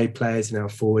our wide players and our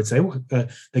forwards,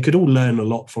 they could all learn a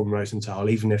lot from Rosenthal,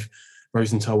 even if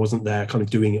Rosenthal wasn't there, kind of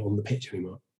doing it on the pitch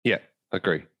anymore. Yeah,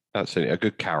 agree. Absolutely, a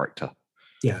good character.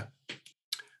 Yeah,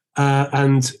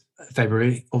 and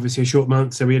February, obviously a short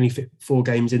month, so we only fit 4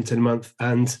 games into the month,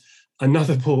 and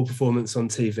another poor performance on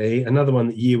TV, another one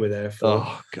that you were there for.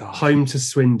 Oh God! Home to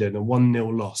Swindon, a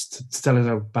 1-0 loss. Tell us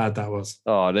how bad that was.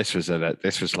 Oh, this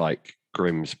was like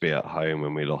Grimsby at home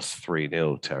when we lost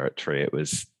 3-0 territory. It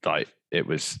was like there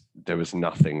was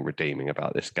nothing redeeming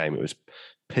about this game. It was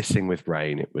pissing with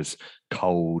rain. It was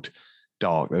cold,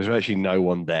 dark. There was actually no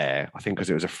one there. I think because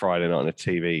it was a Friday night on the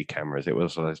TV cameras, it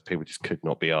was those people just could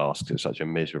not be asked. It was such a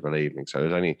miserable evening. So it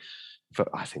was only,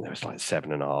 I think there was like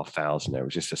 7,500 there. It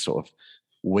was just a sort of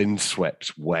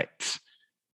windswept, wet,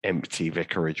 empty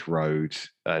Vicarage Road,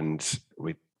 and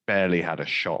we barely had a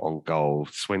shot on goal.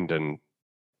 Swindon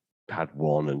had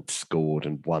one and scored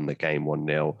and won the game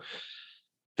 1-0.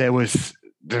 There was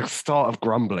the start of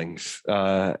grumblings,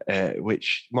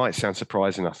 which might sound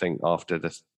surprising, I think, after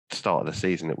the start of the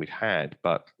season that we'd had,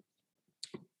 but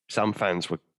some fans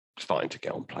were starting to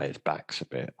get on players' backs a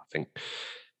bit. I think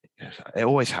it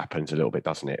always happens a little bit,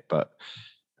 doesn't it? But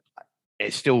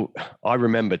it's still, I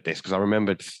remembered this because I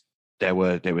remembered this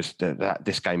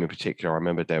game in particular. I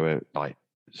remember there were like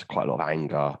quite a lot of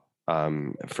anger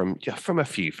from a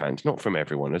few fans, not from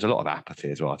everyone. There's a lot of apathy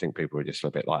as well. I think people were just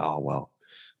a bit like, oh well,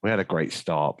 we had a great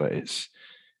start, but it's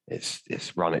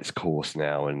run its course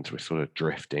now, and we're sort of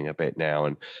drifting a bit now.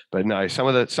 But no, some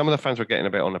of the fans were getting a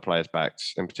bit on the players'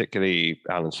 backs, and particularly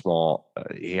Alan Smart.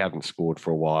 He hadn't scored for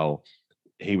a while.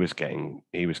 He was getting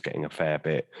a fair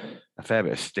bit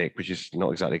of stick, which is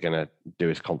not exactly going to do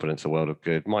his confidence a world of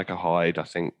good. Micah Hyde, I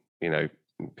think,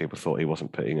 people thought he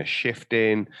wasn't putting a shift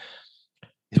in.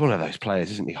 He's one of those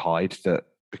players, isn't he, Hyde, that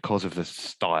because of the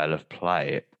style of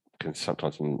play, it can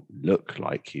sometimes look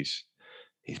like he's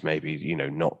maybe,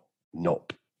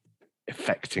 not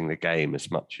affecting the game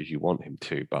as much as you want him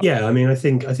to. But yeah, I mean, I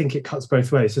think it cuts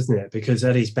both ways, doesn't it? Because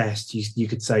at his best, you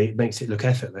could say it makes it look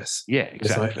effortless. Yeah,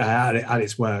 exactly. It's like, at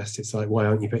its worst, it's like, why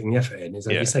aren't you putting the effort in? It's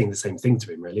like you're saying the same thing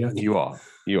to him, really, aren't you?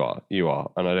 You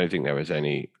are. And I don't think there was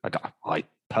any. I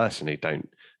personally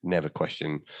never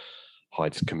question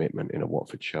Hyde's commitment in a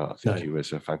Watford shirt. I think he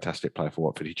was a fantastic player for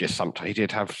Watford. He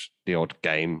did have the odd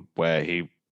game where he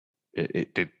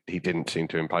didn't seem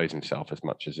to impose himself as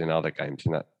much as in other games,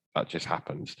 and that just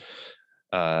happens.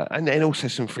 And then also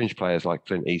some fringe players like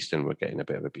Flint Easton were getting a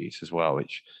bit of abuse as well,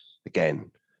 which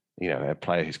again, a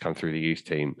player who's come through the youth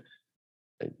team,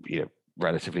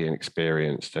 relatively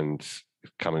inexperienced and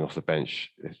coming off the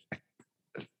bench,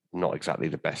 not exactly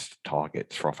the best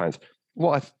targets for our fans.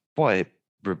 What it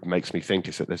makes me think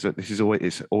is that this is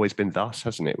always been thus,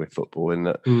 hasn't it, with football, in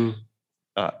that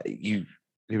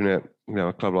even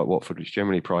a club like Watford, which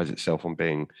generally prides itself on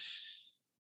being,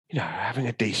 having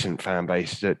a decent fan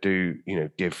base that do,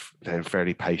 they're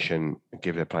fairly patient and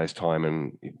give their players time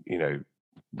and,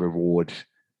 reward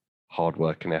hard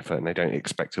work and effort, and they don't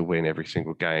expect to win every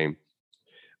single game.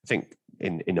 I think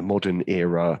in a modern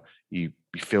era, you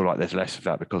feel like there's less of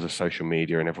that because of social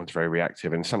media and everyone's very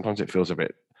reactive, and sometimes it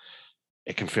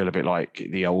can feel a bit like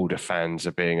the older fans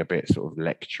are being a bit sort of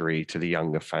lectury to the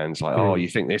younger fans, like, oh, you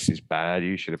think this is bad,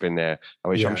 you should have been there.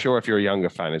 Which I'm sure if you're a younger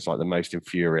fan, it's like the most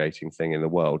infuriating thing in the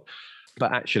world.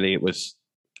 But actually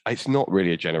it's not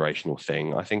really a generational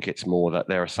thing. I think it's more that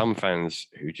there are some fans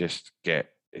who just they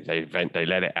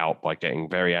let it out by getting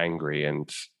very angry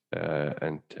and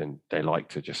they like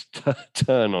to just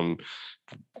turn on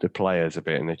the players a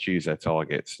bit, and they choose their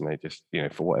targets, and they just,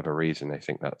 for whatever reason, they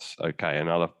think that's okay. And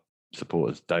other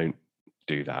supporters don't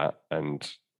do that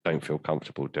and don't feel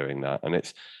comfortable doing that.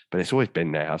 But it's always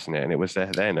been there, hasn't it? And it was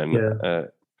there then, and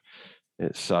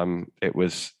it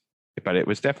was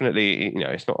definitely,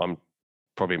 it's not. I'm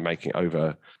probably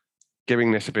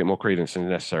giving this a bit more credence than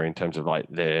necessary in terms of like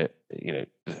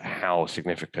how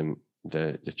significant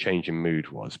the change in mood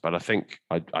was. But I think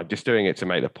I'm just doing it to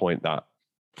make the point that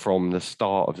from the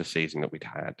start of the season that we'd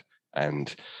had,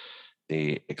 and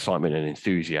the excitement and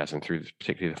enthusiasm through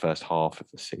particularly the first half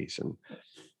of the season,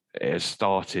 it's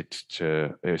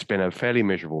been a fairly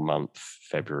miserable month,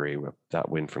 February, with that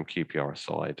win from QPR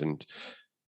aside, and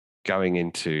going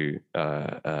into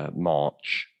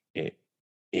March,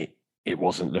 it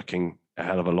wasn't looking a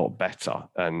hell of a lot better,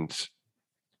 and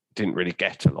didn't really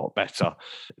get a lot better.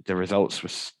 The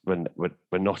results were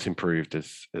not improved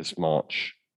as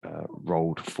March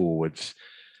rolled forwards.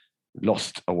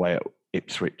 Lost away at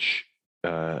Ipswich,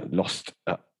 lost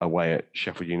away at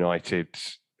Sheffield United,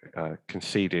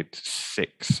 conceded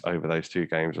 6 over those 2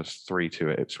 games. It was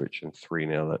 3-2 at Ipswich and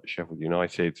 3-0 at Sheffield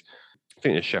United. I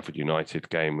think the Sheffield United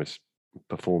game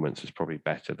performance was probably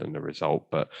better than the result,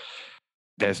 but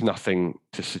there's nothing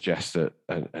to suggest that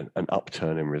an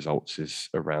upturn in results is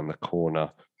around the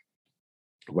corner.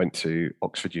 Went to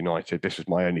Oxford United. This was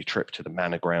my only trip to the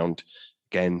Manor Ground.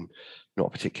 Again, not a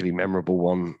particularly memorable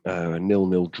one. A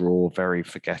 0-0 draw, very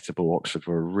forgettable. Oxford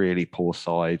were really poor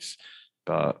sides,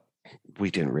 but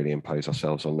we didn't really impose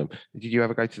ourselves on them. Did you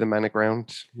ever go to the Manor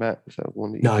Ground, Matt? Is that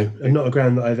one that No, not a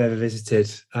ground that I've ever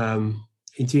visited. Do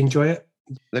you enjoy it?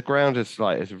 The ground is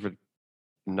a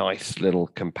nice little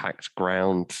compact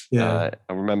ground. Yeah.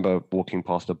 I remember walking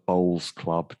past a bowls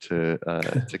club to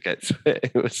get to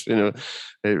it. It was,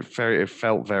 it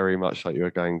felt very much like you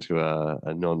were going to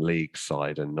a non-league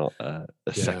side and not a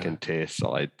second tier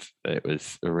side. It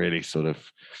was a really sort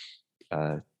of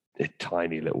a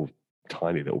tiny little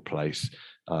place,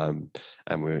 and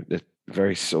we're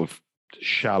very sort of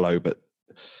shallow but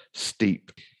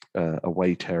steep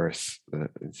away terrace.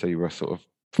 So you were sort of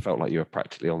felt like you were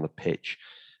practically on the pitch.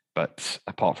 But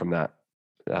apart from that,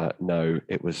 no,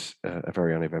 it was a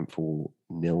very uneventful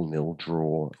 0-0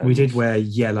 draw. We did wear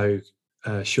yellow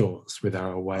shorts with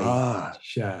our away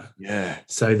shirt. Yeah.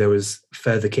 So there was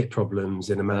further kit problems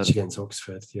in a match against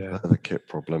Oxford. Yeah. Further kit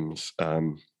problems.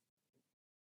 And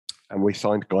we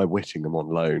signed Guy Whittingham on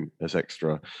loan as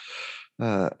extra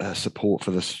support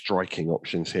for the striking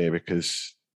options here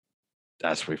because,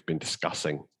 as we've been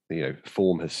discussing,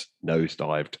 form has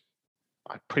nosedived.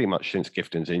 Pretty much since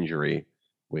Gifton's injury,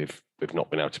 we've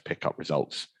not been able to pick up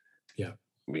results. Yeah,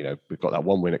 we've got that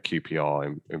one win at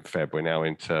QPR in Feb. We're now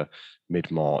into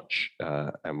mid-March,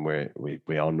 and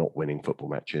we are not winning football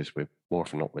matches. We're more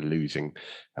often not we're losing,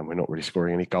 and we're not really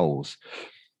scoring any goals.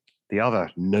 The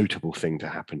other notable thing to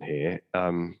happen here,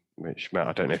 which Matt,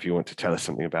 I don't know if you want to tell us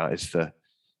something about, is the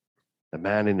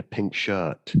man in the pink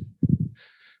shirt.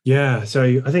 Yeah,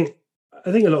 so I think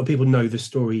a lot of people know the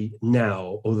story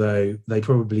now, although they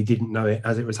probably didn't know it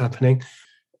as it was happening.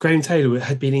 Graham Taylor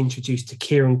had been introduced to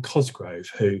Kieran Cosgrove,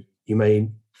 who you may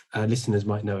listeners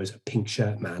might know as a pink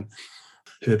shirt man,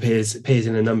 who appears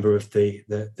in a number of the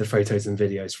photos and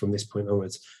videos from this point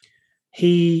onwards.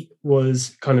 He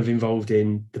was kind of involved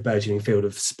in the burgeoning field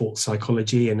of sports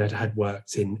psychology and had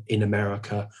worked in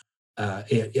America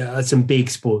at some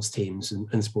big sports teams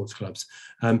and sports clubs.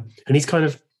 And he's kind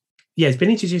of, it's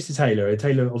been introduced to Taylor, and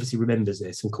Taylor obviously remembers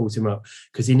this and calls him up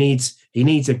because he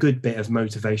needs a good bit of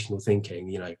motivational thinking.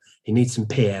 He needs some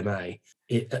PMA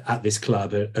at this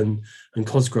club, and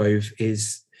Cosgrove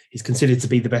is considered to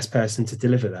be the best person to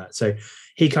deliver that. So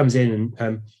he comes in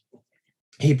and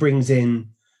he brings in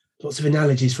lots of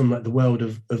analogies from like the world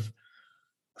of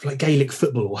like Gaelic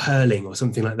football or hurling or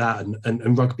something like that,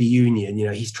 and rugby union.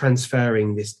 He's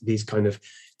transferring these kind of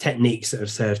techniques that have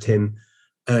served him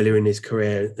earlier in his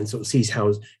career, and sort of sees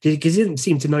how, because he didn't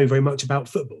seem to know very much about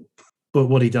football, but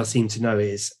what he does seem to know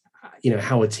is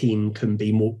how a team can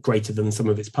be more greater than some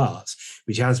of its parts,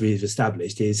 which, as we've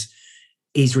established,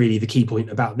 is really the key point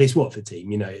about this Watford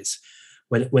team. It's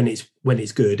when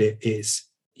it's good, it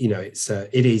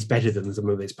is better than some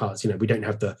of its parts. We don't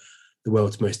have the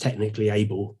world's most technically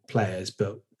able players,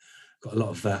 but got a lot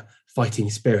of fighting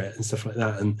spirit and stuff like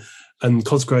that. And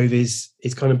Cosgrove is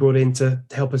kind of brought in to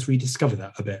help us rediscover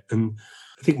that a bit. And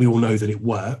I think we all know that it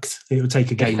worked. It will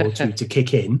take a game or two to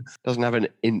kick in. Doesn't have an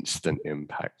instant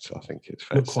impact, I think it's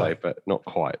fair to say, but not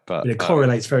quite. But it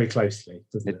correlates very closely,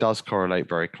 doesn't it? It does correlate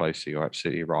very closely. You're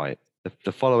absolutely right.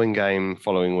 The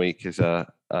following week is a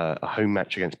home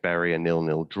match against Bury, a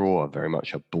 0-0 draw, very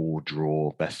much a ball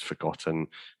draw, best forgotten.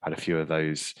 Had a few of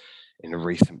those in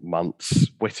recent months.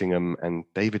 Whittingham and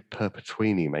David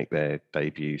Perpetuini make their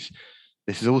debuts.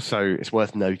 This is also, it's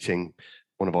worth noting,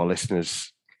 one of our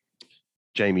listeners,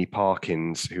 Jamie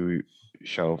Parkins, who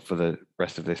shall for the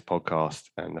rest of this podcast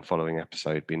and the following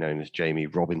episode be known as Jamie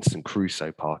Robinson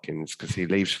Crusoe Parkins, because he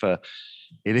leaves for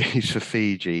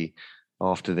Fiji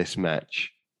after this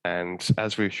match. And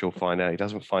as we shall find out, he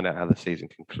doesn't find out how the season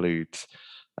concludes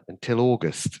until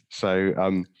August.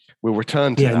 So we'll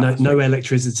return to that. No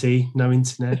electricity, no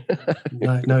internet,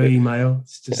 no email.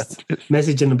 It's just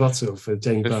message in a bottle for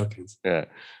Jamie Parkins. Yeah.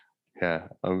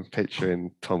 I'm picturing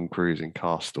Tom Cruise in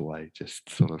Castaway, just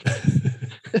sort of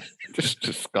just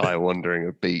Sky wandering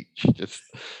a beach, just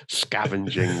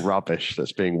scavenging rubbish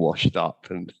that's being washed up.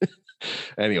 And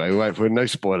anyway, no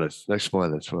spoilers.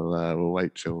 We'll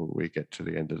wait till we get to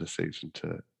the end of the season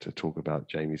to talk about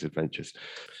Jamie's adventures.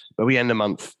 But we end the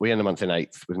month in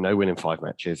 8th with no win in 5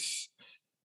 matches,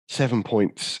 7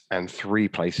 points and 3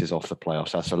 places off the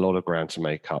playoffs. That's a lot of ground to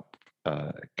make up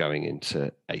going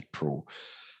into April.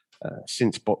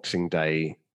 Since Boxing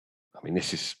Day, I mean,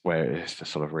 this is where it's to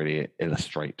sort of really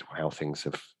illustrate how things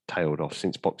have tailed off.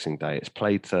 Since Boxing Day, it's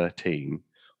played 13,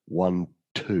 won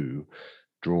 2,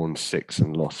 drawn 6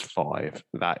 and lost 5.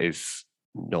 That is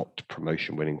not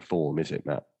promotion-winning form, is it,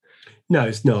 Matt? No,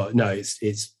 it's not. No,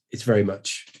 it's very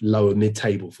much lower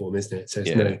mid-table form, isn't it? So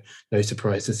it's no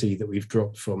surprise to see that we've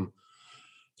dropped from,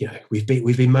 we've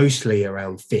been mostly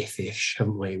around 5th-ish,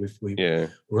 haven't we?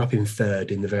 We're up in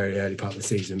 3rd in the very early part of the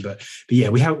season, but yeah,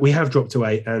 we have dropped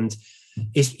away, and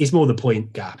it's more the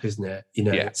point gap, isn't it?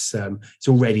 It's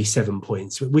already 7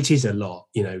 points, which is a lot.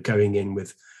 Going in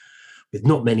with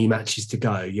not many matches to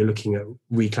go, you're looking at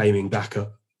reclaiming back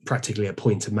practically a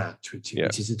point a match, which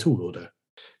is a tall order.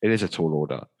 It is a tall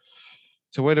order.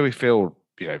 So where do we feel,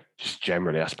 just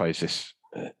generally, I suppose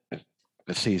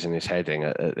the season is heading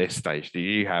at this stage?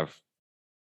 Can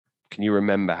you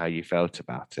remember how you felt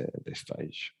about it at this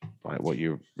stage? Like what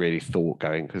you really thought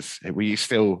going? Because were you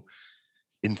still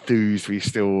enthused? Were you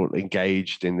still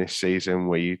engaged in this season?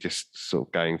 Were you just sort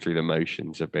of going through the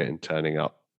motions a bit and turning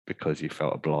up because you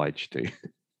felt obliged to?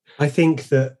 I think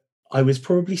that I was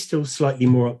probably still slightly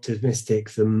more optimistic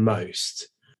than most,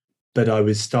 but I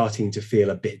was starting to feel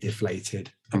a bit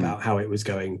deflated about how it was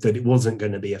going, that it wasn't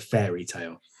going to be a fairy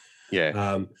tale.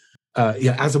 Yeah.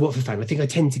 As a Watford fan, I think I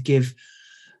tend to give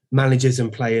managers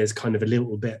and players kind of a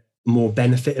little bit more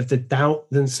benefit of the doubt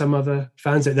than some other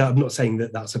fans. I'm not saying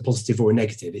that that's a positive or a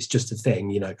negative. It's just a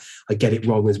thing. I get it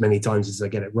wrong as many times as I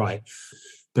get it right.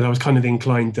 But I was kind of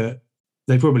inclined that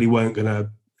they probably weren't going to,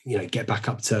 get back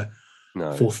up to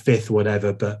 4th, 5th,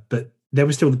 whatever. But there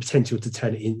was still the potential to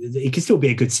turn it in. It could still be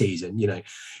a good season.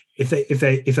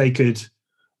 If they could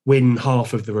win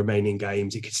half of the remaining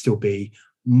games, it could still be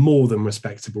more than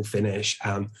respectable finish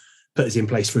and put us in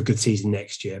place for a good season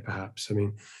next year, perhaps. I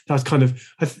mean, that's kind of,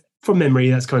 from memory,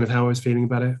 that's kind of how I was feeling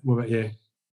about it. What about you?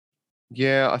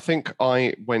 Yeah, I think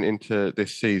I went into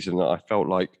this season that I felt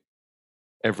like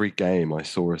every game I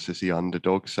saw us as the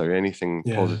underdog. So anything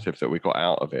positive that we got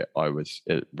out of it, I was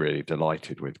really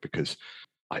delighted with, because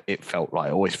it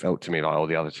always felt to me like,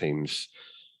 the other teams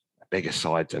are bigger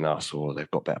sides than us, or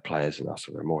they've got better players than us,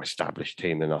 or they're a more established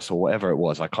team than us, or whatever it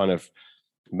was. I kind of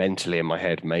mentally in my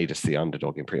head made us the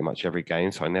underdog in pretty much every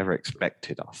game. So I never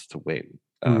expected us to win.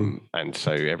 And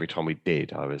so every time we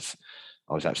did, I was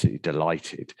absolutely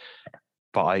delighted.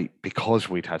 But because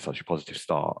we'd had such a positive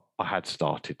start, I had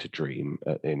started to dream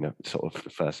in sort of the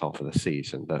first half of the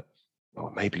season that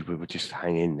maybe we would just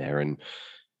hang in there and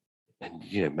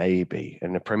maybe.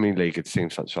 And the Premier League had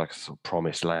seemed such like a sort of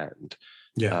promised land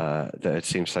that had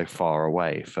seemed so far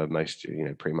away for most,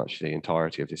 pretty much the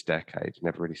entirety of this decade. It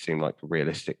never really seemed like a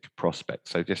realistic prospect.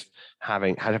 So just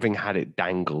having had it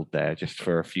dangled there just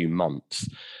for a few months,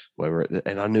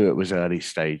 and I knew it was early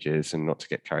stages and not to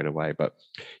get carried away, but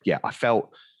yeah, I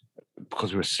felt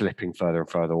because we were slipping further and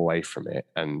further away from it,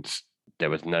 and there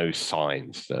was no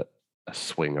signs that a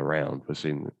swing around was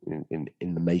in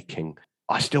the making,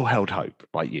 I still held hope,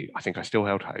 like you. I think I still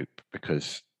held hope,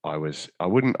 because I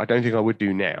don't think I would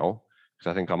do now,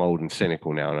 because I think I'm old and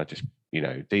cynical now, and I just,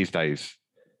 these days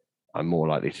I'm more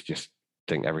likely to just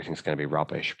think everything's going to be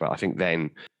rubbish. But I think then,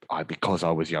 because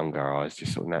I was younger, I was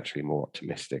just sort of naturally more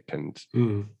optimistic, and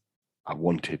I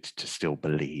wanted to still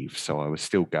believe. So I was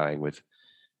still going with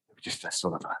just a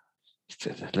sort of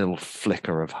a little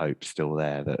flicker of hope still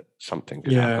there that something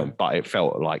could happen. But it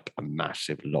felt like a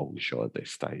massive long shot at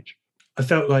this stage. I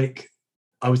felt like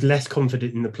I was less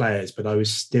confident in the players, but I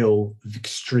was still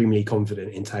extremely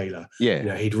confident in Taylor.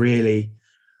 Yeah. He'd really,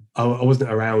 I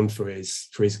wasn't around for his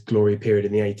glory period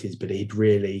in the 80s, but he'd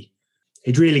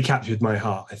really captured my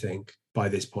heart, I think, by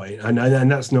this point. And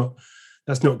that's not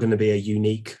going to be a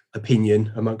unique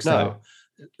opinion amongst our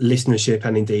listenership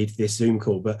and indeed this Zoom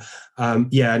call. But I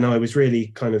was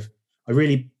really I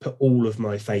really put all of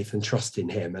my faith and trust in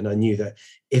him. And I knew that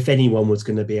if anyone was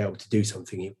going to be able to do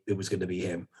something, it was going to be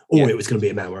him, or it was going to be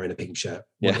a man wearing a pink shirt.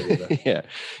 Yeah.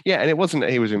 And it wasn't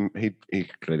that he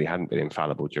clearly hadn't been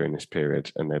infallible during this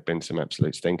period, and there'd been some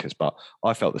absolute stinkers, but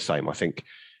I felt the same. I think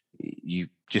you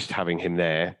just having him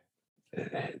there,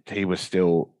 he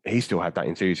still had that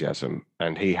enthusiasm,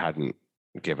 and he hadn't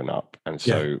given up. And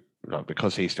so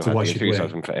because he still had the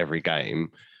enthusiasm for every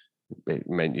game, it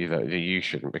meant that you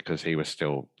shouldn't, because he was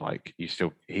still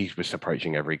he was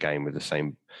approaching every game with the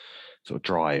same sort of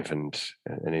drive and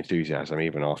enthusiasm,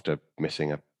 even after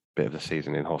missing a bit of the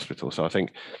season in hospital. So I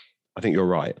think you're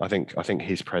right. I think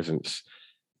his presence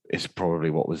is probably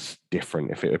what was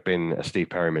different. If it had been a Steve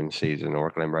Perryman season or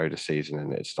a Glenn Roeder season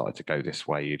and it started to go this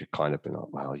way, you'd have kind of been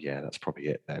like, well, yeah, that's probably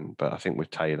it then. But I think with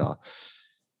Taylor,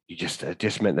 it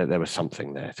just meant that there was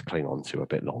something there to cling on to a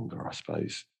bit longer, I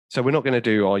suppose. So we're not going to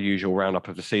do our usual roundup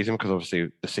of the season because obviously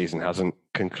the season hasn't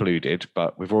concluded,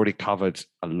 but we've already covered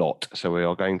a lot. So we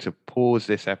are going to pause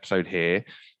this episode here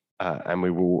and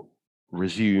we will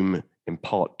resume in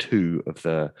part 2 of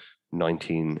the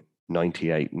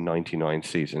 1998-99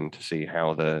 season to see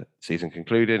how the season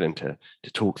concluded and to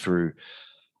talk through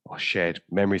our shared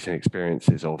memories and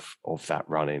experiences of that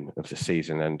run-in of the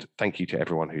season. And thank you to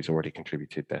everyone who's already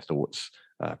contributed their thoughts.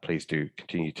 Please do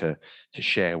continue to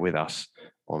share with us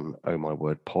on Oh My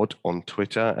Word Pod on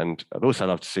Twitter. And I'd also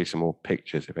love to see some more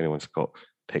pictures if anyone's got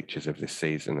pictures of this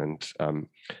season and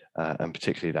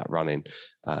particularly that run-in.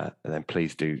 And then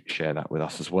please do share that with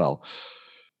us as well.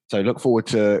 So look forward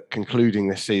to concluding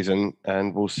this season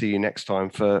and we'll see you next time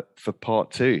for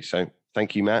part 2. So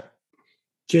thank you, Matt.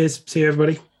 Cheers. See you,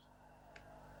 everybody.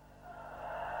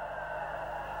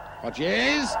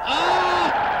 Hodges.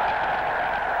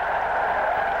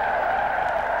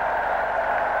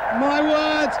 My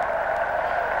word!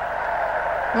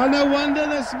 Oh, no wonder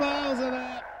the smiles are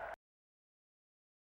there.